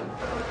 10.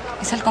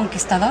 ¿Es el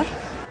conquistador?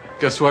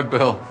 Guess what,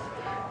 Bill?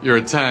 You're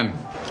a 10.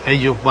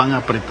 Ellos van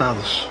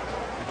apretados.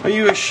 Are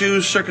you a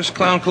Shoes Circus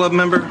Clown Club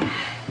member?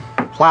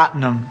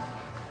 Platinum.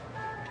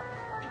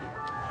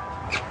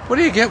 What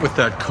do you get with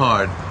that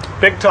card?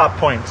 Big top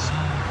points.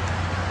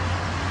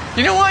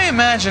 You know, I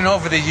imagine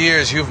over the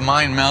years you've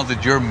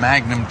mind-melded your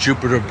Magnum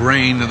Jupiter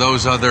brain to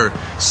those other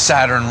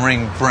Saturn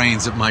ring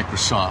brains at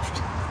Microsoft.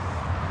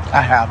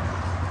 I have.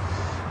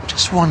 I'm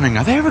just wondering,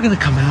 are they ever going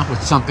to come out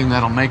with something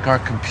that'll make our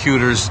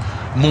computers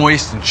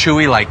moist and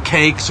chewy like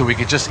cake so we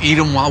could just eat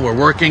them while we're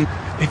working?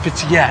 If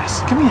it's yes,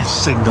 give me a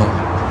signal.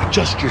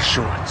 Adjust your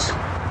shorts.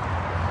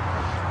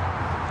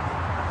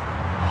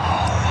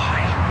 Oh,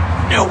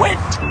 I knew it!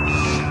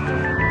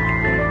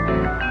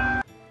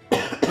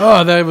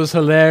 Oh, that was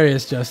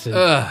hilarious, Justin.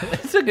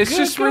 It's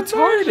just commercial.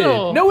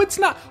 retarded. No, it's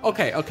not.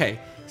 Okay.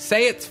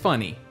 Say it's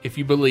funny if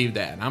you believe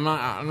that.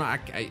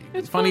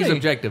 It's funny is funny.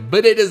 objective,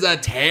 but it is a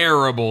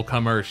terrible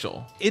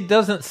commercial. It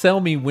doesn't sell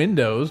me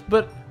Windows,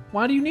 but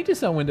why do you need to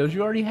sell Windows?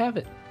 You already have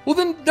it. Well,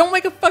 then don't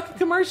make a fucking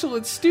commercial.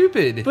 It's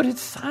stupid. But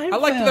it's Seinfeld. I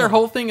like their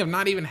whole thing of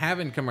not even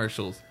having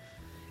commercials.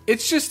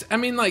 It's just,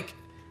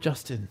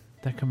 Justin,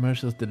 that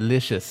commercial is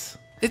delicious.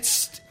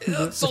 it's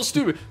so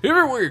stupid. You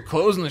ever wear your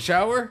clothes in the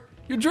shower?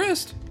 You're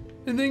dressed,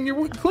 and then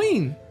you're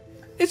clean.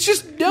 It's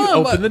just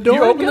dumb. open the door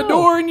You and open the go.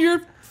 door, and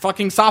you're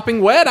fucking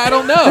sopping wet. I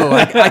don't know.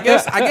 I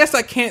guess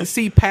I can't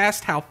see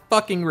past how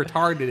fucking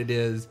retarded it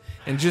is,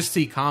 and just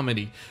see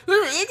comedy.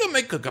 They're gonna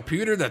make a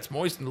computer that's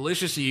moist and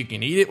delicious so you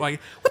can eat it. Like,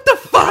 what the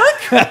fuck?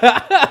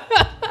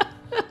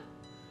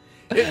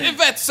 if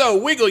that's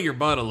so, wiggle your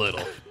butt a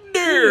little.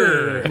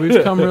 Durr.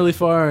 We've come really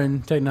far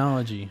in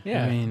technology.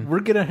 Yeah, I mean, we're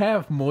gonna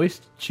have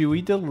moist,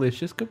 chewy,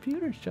 delicious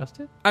computers,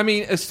 Justin. I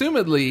mean,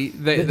 assumedly,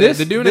 they're doing this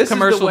a is the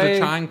commercial way- to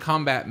try and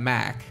combat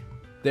Mac.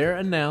 They're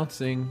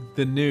announcing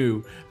the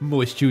new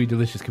moist, chewy,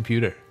 delicious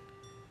computer.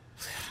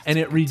 And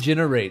it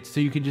regenerates, so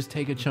you can just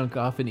take a chunk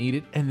off and eat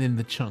it, and then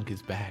the chunk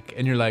is back.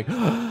 And you're like,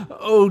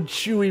 oh,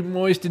 chewy,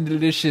 moist, and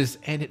delicious,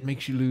 and it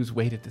makes you lose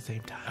weight at the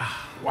same time.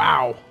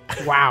 wow.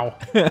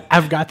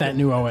 I've got that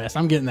new OS.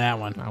 I'm getting that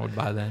one. I would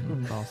buy that.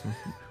 It's awesome.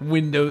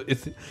 Windows.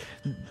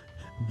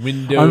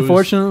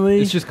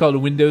 Unfortunately, it's just called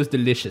Windows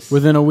Delicious.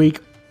 within a week,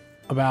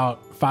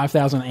 about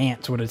 5,000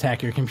 ants would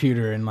attack your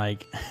computer and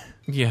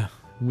Yeah.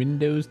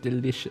 Windows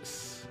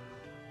Delicious.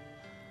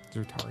 It's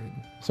retarded.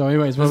 So,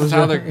 anyways, what This was is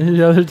how the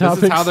they're other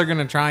topics? This is how they're going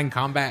to try and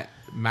combat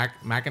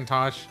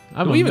Macintosh.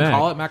 I'm Do a we even Mac.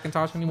 call it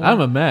Macintosh anymore?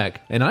 I'm a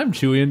Mac, and I'm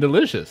chewy and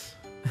delicious.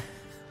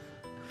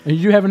 You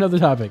do have another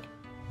topic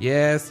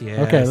Yes.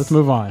 Okay, let's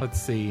move on.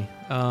 Let's see.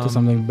 to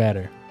something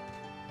better.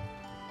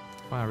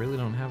 Wow, I really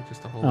don't have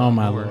just a whole Oh lot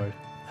my more. lord!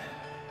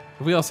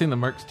 Have we all seen the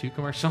Mercs 2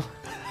 commercial?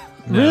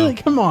 Really?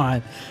 Come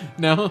on!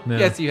 No? No.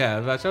 Yes, you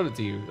have. I showed it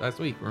to you last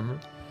week, remember?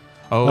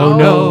 Oh,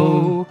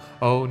 no.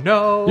 Oh,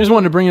 no. You just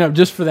wanted to bring it up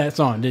just for that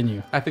song, didn't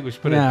you? I think we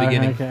should put it at the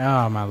beginning. Okay.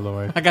 Oh my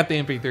lord! I got the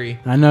MP3.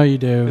 I know you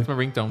do. It's my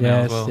ringtone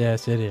now Yes, as well.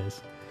 yes, it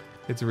is.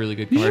 It's a really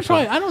good You commercial. should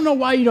probably. I don't know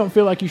why you don't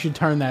feel like you should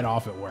turn that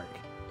off at work.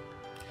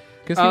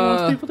 Because he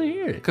wants people to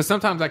hear it. Because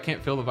sometimes I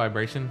can't feel the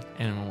vibration,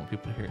 and I don't want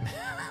people to hear it.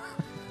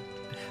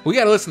 We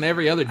got to listen to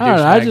every other I don't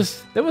know. I douchebag.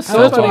 just There was that's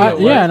somebody why at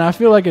work. yeah, and I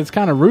feel like it's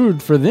kind of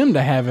rude for them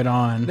to have it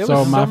on. There So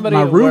was my somebody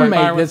my at work- roommate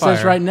Fire with that sits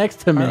fire. right next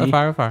to me.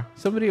 Fire.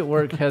 Somebody at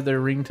work had their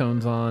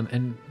ringtones on,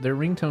 and their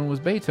ringtone was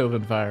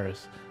Beethoven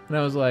Virus. And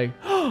I was like,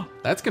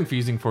 That's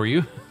confusing for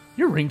you.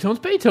 your ringtone's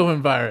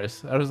Beethoven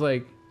Virus. I was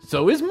like,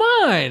 so is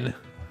mine.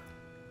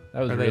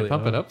 That was Are they really a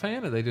Pump It odd. Up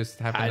fan, or they just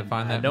happen to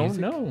find that I don't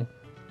music? know.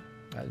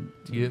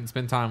 You didn't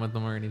spend time with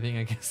them or anything,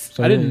 I guess.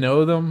 So I didn't you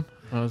know them.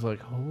 I was like,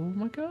 oh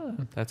my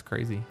god. That's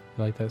crazy.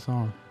 like that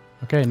song.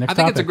 Okay, next I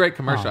think it's a topic. great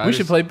commercial. Oh, I We just-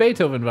 should play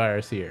Beethoven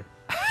Virus here.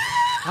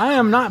 I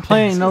am not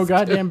playing no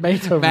goddamn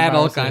Beethoven. Add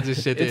all virus. kinds of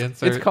shit to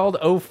It's insert. called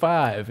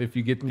 05 if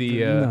you get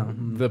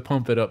the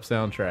Pump It Up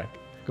soundtrack.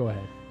 Go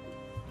ahead.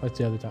 What's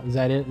the other topic? Is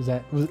that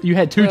it? You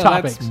had two Well,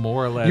 topics? That's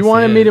more or less. You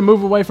wanted me it. to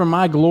move away from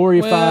my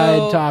glorified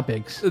Well,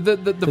 topics. The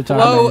to talk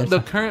flow, about the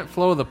yourself. current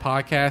flow of the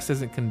podcast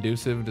isn't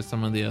conducive to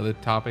some of the other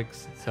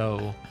topics.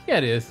 So Yeah,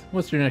 it is.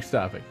 What's your next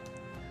topic?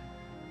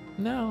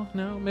 no,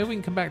 maybe we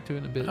can come back to it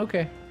in a bit.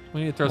 Okay.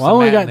 We need to throw Well, I some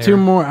only Matt in got there. two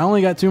more. I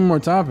only got two more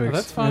topics. Oh,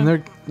 that's fine.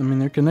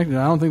 And they're connected.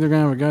 I don't think they're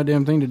gonna have a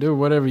goddamn thing to do with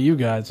whatever you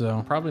got.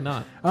 So, Probably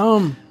not.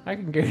 I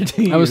can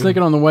guarantee you. I was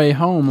thinking on the way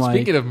home, like,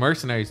 Speaking of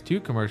Mercenaries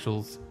 2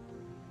 commercials,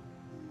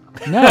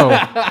 no,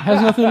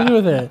 has nothing to do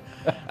with it.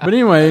 But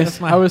anyways,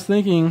 my I was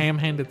thinking,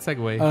 ham-handed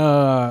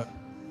segue.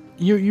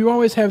 you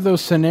always have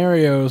those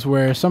scenarios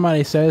where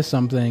somebody says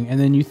something, and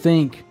then you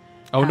think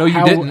Oh, no, you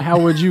how, didn't. How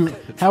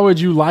would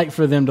you like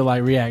for them to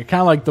like react?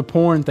 Kind of like the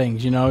porn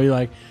things, you know.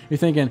 You're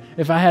thinking,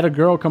 if I had a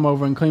girl come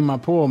over and clean my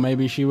pool,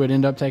 maybe she would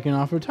end up taking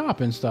off her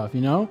top and stuff,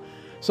 you know.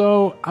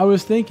 So I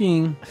was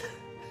thinking.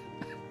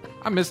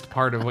 I missed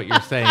part of what you're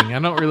saying. I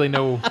don't really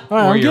know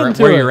right,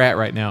 where you're at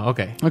right now.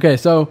 Okay. Okay,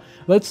 so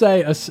let's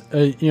say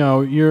you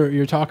know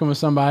you're talking with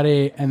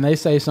somebody and they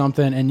say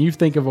something and you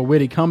think of a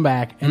witty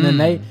comeback and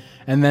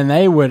then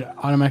they would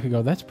automatically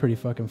go, "That's pretty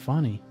fucking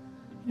funny.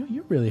 You know,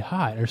 you're really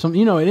hot," or something.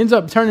 You know, it ends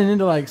up turning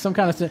into like some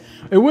kind of.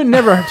 It would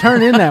never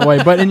turn in that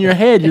way, but in your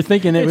head you're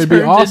thinking it would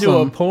be awesome. Into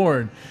a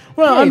porn.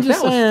 Well, Hey, I'm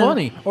just that saying, was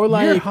funny. or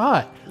like, you're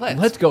hot.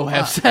 Let's go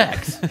have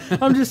sex.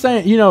 I'm just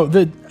saying, you know,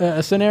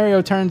 the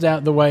scenario turns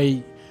out the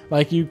way,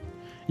 like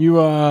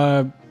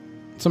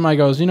somebody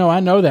goes, you know, I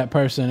know that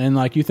person, and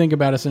like you think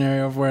about a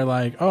scenario of where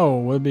like,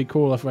 oh, it'd be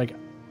cool if like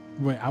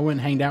I went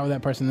and hanged out with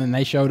that person, then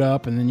they showed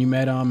up, and then you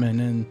met them, and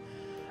then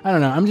I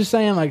don't know. I'm just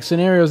saying like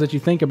scenarios that you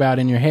think about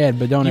in your head,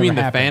 but don't You ever mean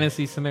the happen.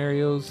 fantasy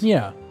scenarios?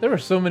 Yeah. There were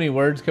so many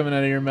words coming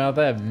out of your mouth.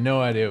 I have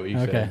no idea what you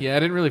said. Yeah, I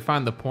didn't really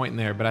find the point in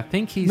there, but I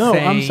think he's No,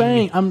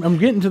 saying... I'm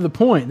getting to the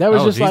point. That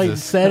was Oh, just like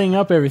Jesus. setting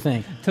up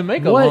everything. To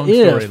make a What long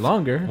if- story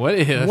longer. What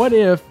if... What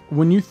if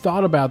when you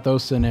thought about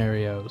those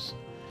scenarios,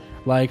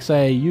 like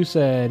say you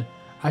said,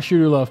 I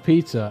sure love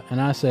pizza, and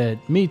I said,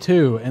 me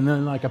too, and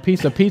then like a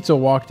piece of pizza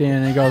walked in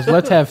and he goes,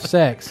 let's have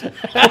sex.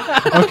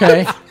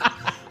 Okay.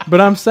 But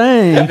I'm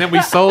saying And then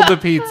we sold the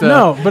pizza.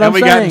 No, but and I'm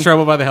we got in saying,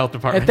 trouble by the health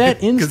department. at that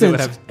 'Cause it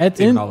would instance, have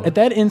semen all over. at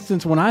that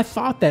instance when I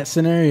thought that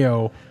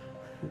scenario,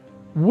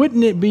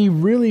 wouldn't it be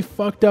really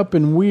fucked up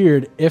and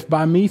weird if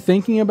by me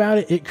thinking about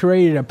it, it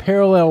created a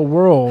parallel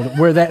world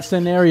where that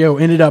scenario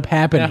ended up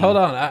happening? Now, hold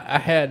on.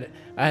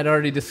 I had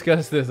already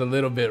discussed this a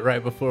little bit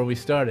right before we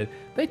started.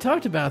 They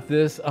talked about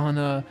this on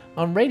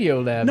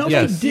Radiolab No,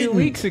 they just a few didn't.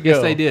 weeks ago.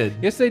 Yes, they did.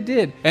 Yes, they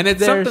did. And it's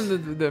There's-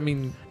 something that, I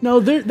mean... No,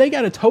 they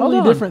got a totally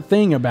Hold on. different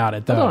thing about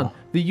it, though. Hold on.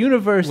 The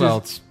universe Well,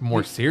 is... it's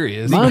more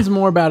serious. Mine's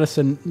more about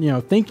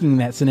thinking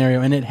that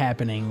scenario and it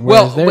happening.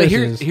 Well, Whereas but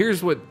theirs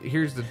here's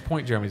is, the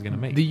point Jeremy's going to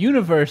make. The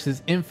universe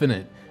is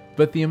infinite,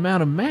 but the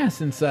amount of mass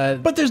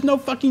inside... but there's no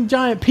fucking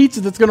giant pizza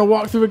that's going to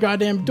walk through a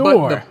goddamn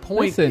door. But the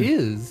point Listen.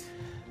 is...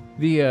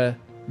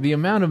 The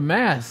amount of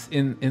mass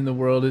in the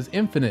world is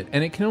infinite,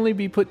 and it can only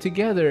be put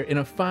together in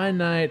a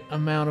finite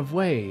amount of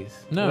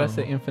ways. No. Did I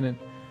say infinite?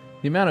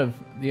 The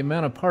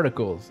amount of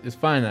particles is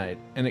finite,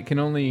 and it can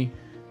only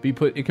be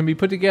put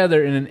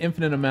together in an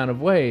infinite amount of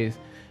ways,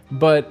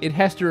 but it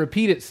has to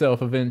repeat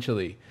itself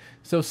eventually.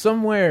 So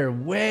somewhere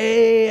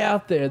way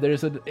out there,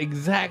 there's an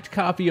exact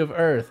copy of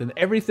Earth, and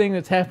everything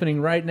that's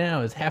happening right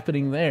now is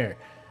happening there.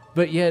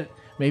 But yet,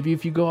 maybe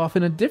if you go off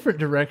in a different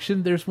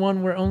direction, there's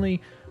one where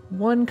only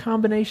one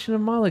combination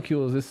of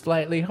molecules is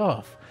slightly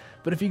off.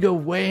 But if you go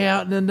way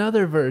out in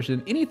another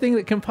version, anything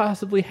that can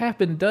possibly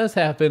happen does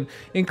happen,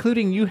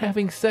 including you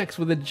having sex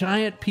with a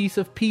giant piece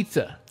of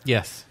pizza.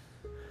 Yes.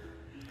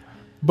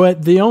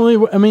 But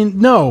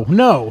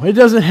no, it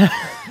doesn't have...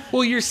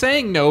 Well, you're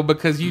saying no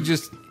because you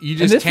just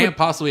this can't would-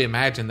 possibly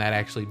imagine that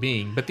actually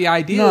being. But the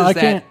idea No, is I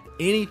that can't.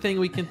 anything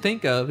we can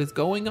think of is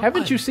going on.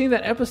 Haven't you seen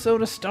that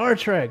episode of Star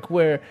Trek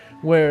where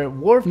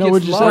Worf No, gets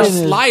what you're lost?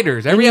 saying is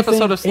Sliders. Every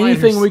episode of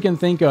Sliders. Anything we can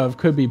think of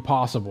could be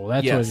possible.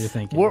 That's what Yes. you're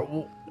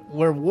thinking.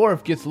 Where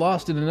Worf gets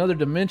lost in another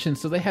dimension,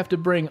 so they have to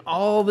bring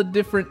all the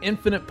different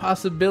infinite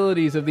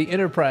possibilities of the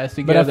Enterprise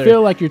But together. I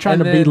feel like you're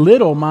trying And to then-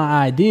 belittle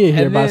my idea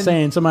here and by then-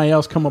 saying somebody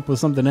else come up with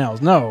something else.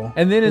 No.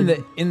 And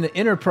then in the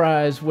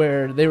Enterprise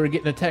where they were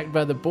getting attacked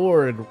by the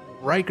Borg,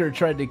 Riker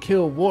tried to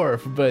kill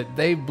Worf, but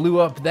they blew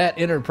up that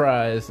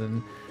Enterprise,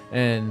 and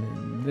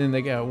then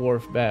they got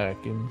Worf back.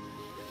 And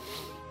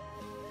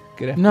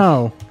good after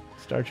No.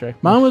 Star Trek.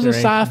 Mine was a Mr.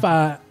 Ancient.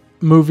 sci-fi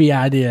movie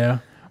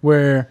idea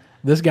where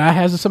this guy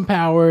has some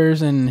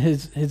powers, and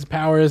his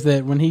power is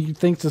that when he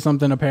thinks of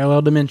something, a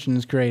parallel dimension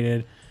is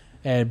created,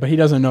 but he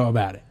doesn't know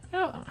about it.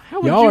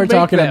 How would Y'all you are make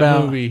talking that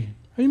about movie?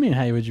 What do you mean?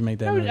 How would you make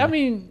that movie? I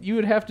mean, you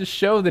would have to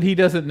show that he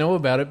doesn't know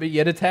about it, but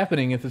yet it's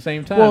happening at the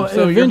same time. Well,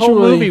 so your whole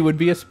eventually- movie would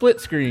be a split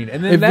screen,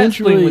 and then that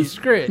Eventually- screen would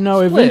split.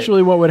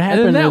 eventually what would and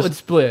happen then that is- would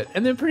split,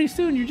 and then pretty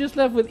soon you're just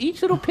left with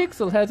each little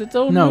pixel has its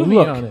own No, movie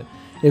look. on it.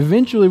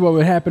 Eventually, what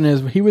would happen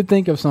is he would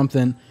think of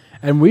something,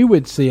 and we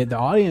would see it. The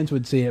audience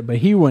would see it, but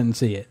he wouldn't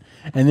see it.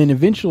 And then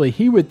eventually,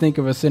 he would think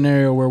of a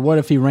scenario where what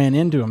if he ran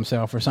into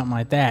himself or something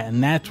like that,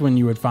 and that's when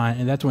he would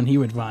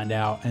find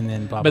out, and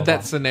then blah blah. But that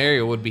blah.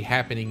 scenario would be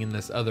happening in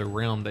this other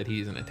realm that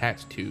he isn't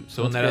attached to.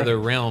 So in That's that other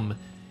correct. realm,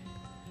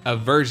 a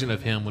version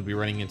of him would be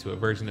running into a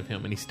version of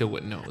him, and he still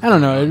wouldn't know. I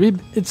don't know.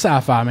 It's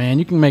sci-fi, man.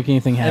 You can make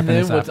anything happen. And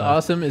in then what's sci-fi.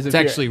 awesome is if It's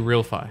you're- actually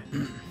real fi.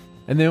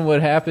 And then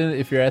what happens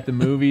if you're at the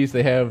movies?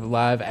 They have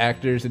live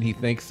actors, and he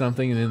thinks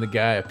something, and then the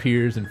guy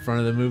appears in front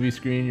of the movie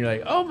screen. You're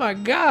like, oh my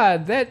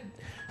god, they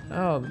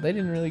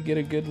didn't really get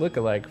a good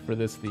lookalike for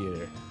this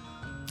theater.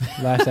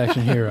 Last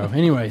Action Hero.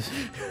 Anyways,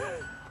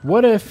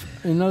 what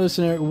if another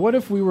scenario? What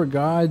if we were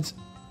gods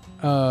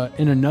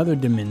in another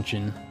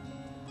dimension,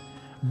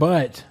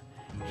 but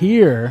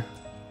here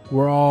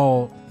we're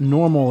all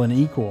normal and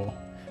equal?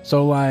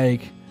 So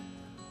like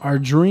our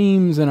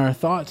dreams and our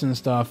thoughts and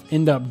stuff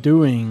end up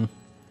doing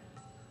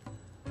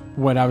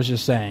what I was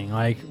just saying.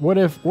 Like, what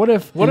if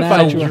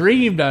I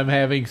dreamed I'm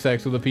having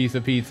sex with a piece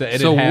of pizza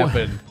and it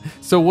happened?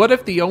 So what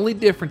if the only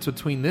difference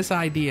between this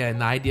idea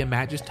and the idea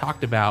Matt just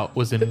talked about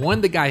was in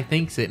one the guy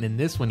thinks it and in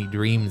this one he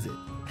dreams it?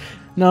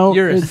 No,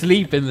 You're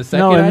asleep in the second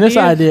no.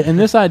 idea? In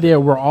this idea,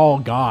 we're all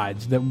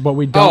gods, but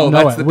we don't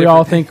know that's it. the We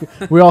all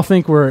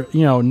think we're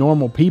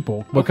normal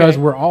people because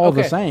we're all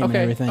the same and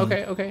everything.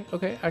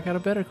 Okay. I got a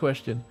better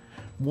question.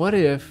 What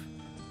if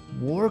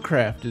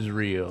Warcraft is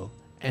real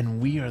and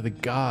we are the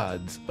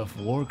gods of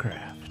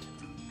Warcraft?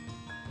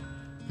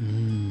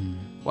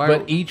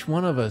 But each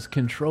one of us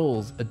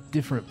controls a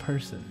different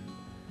person.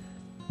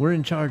 We're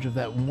in charge of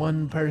that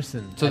one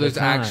person. So there's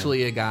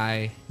actually a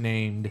guy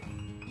named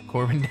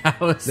Corbin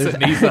Dallas. There's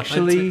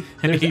actually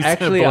a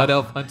blood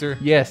elf hunter.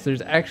 Yes,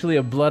 there's actually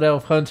a blood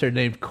elf hunter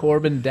named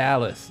Corbin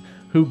Dallas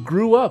who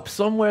grew up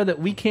somewhere that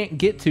we can't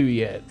get to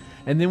yet.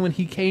 And then when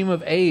he came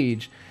of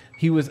age,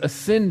 he was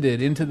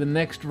ascended into the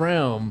next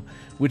realm,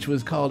 which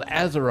was called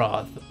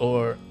Azeroth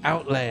or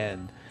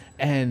Outland.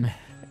 And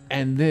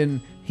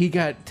then he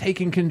got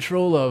taken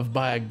control of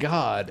by a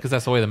god. Because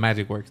that's the way the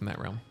magic works in that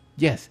realm.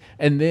 Yes,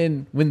 and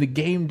then when the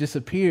game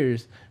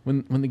disappears,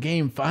 when the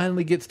game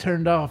finally gets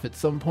turned off at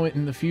some point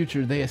in the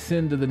future, they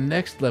ascend to the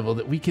next level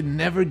that we can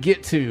never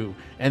get to,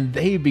 and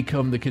they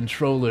become the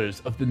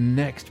controllers of the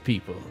next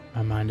people.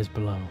 My mind is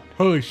blown.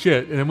 Holy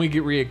shit. And then we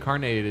get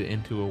reincarnated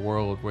into a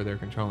world where they're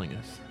controlling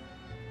us.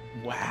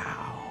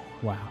 Wow.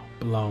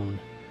 Blown.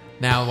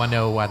 Now I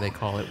know why they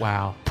call it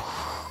WoW.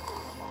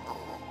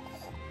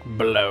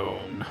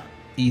 Blown.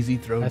 Easy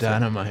throw That's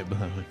dynamite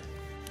blown.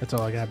 That's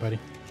all I got, buddy.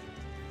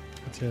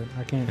 That's it.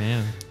 I can't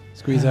Man.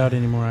 squeeze out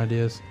any more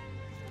ideas.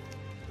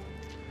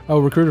 Oh,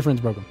 Recruiter Friends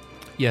broke them.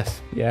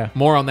 Yes. Yeah.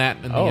 More on that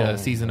in the Oh.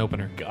 season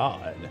opener.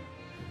 God.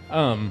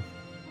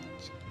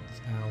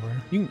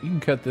 You can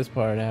cut this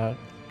part out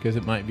because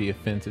it might be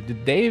offensive.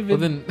 Did Dave? Well,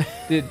 then,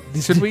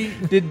 should we?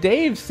 Did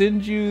Dave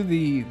send you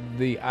the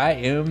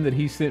IM that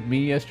he sent me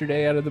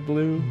yesterday out of the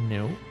blue?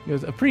 No. It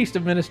was a priest, a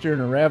minister,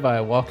 and a rabbi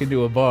walk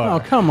into a bar. Oh,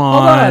 come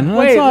Hold on.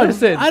 Wait,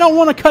 listen. I don't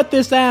want to cut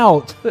this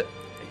out.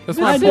 That's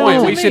my I point.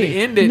 don't. We should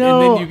end it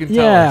No, and then you can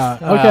tell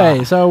us.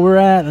 Okay, so we're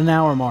at an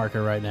hour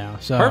marker right now.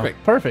 So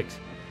Perfect.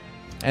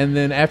 And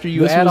then after you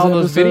This add was all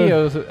those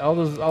episode- videos,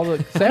 all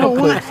the sound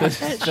clips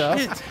and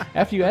stuff,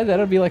 after you add that,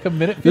 it'll be like a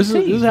minute 15. This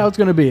is how it's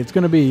going to be. It's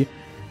going to be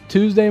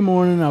Tuesday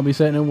morning. I'll be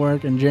sitting at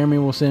work, and Jeremy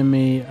will send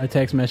me a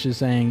text message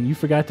saying, "You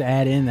forgot to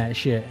add in that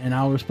shit," and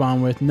I'll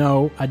respond with,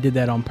 "No, I did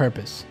that on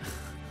purpose."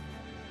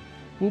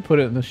 We'll put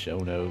it in the show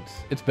notes.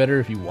 It's better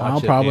if you watch it.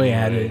 I'll probably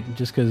add anyway. it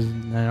just because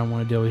I don't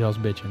want to deal with y'all's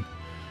bitching.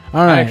 All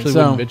I right, actually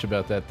so wouldn't bitch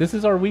about that. This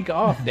is our week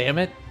off, damn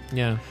it.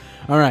 Yeah.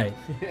 all right.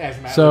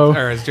 Or So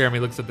as Jeremy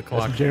looks at the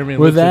clock. Jeremy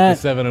with looks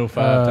at that, the 7:05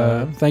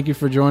 time. thank you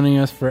for joining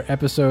us for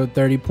episode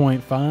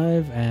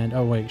 30.5. And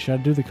oh wait, should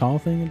I do the call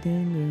thing at the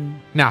end?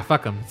 Nah,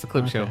 fuck them. It's a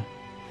clip show.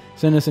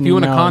 Send us an If you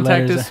want to email,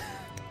 contact letters. us,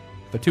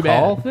 The too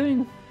call bad.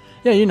 thing?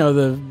 Yeah, you know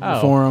the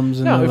forums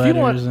and the if you letters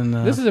want, and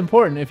the. this is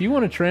important. If you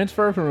want to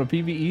transfer from a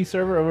PvE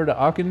server over to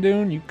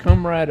Auchindoun, you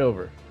come right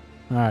over.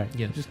 all right.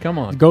 Yeah. Just come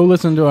on. Go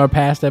listen to our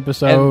past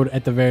episode.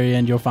 At the very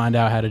end, you'll find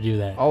out how to do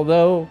that.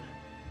 Although,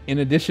 in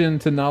addition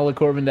to Nala,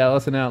 Corbin,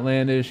 Dallas, and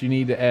Outlandish, you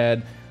need to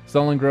add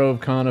Sullen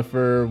Grove,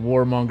 Conifer,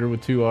 Warmonger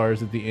with 2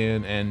 R's at the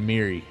end, and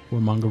Miri.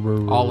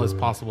 All as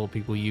possible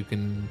people you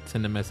can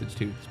send a message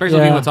to. Especially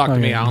if you want to talk to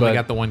me. I only But-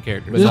 got the one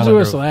character. but Just not do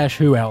a a girl.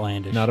 /who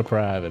outlandish. Not a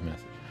private message.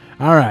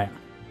 All right.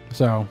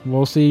 So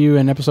we'll see you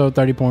in episode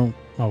 31.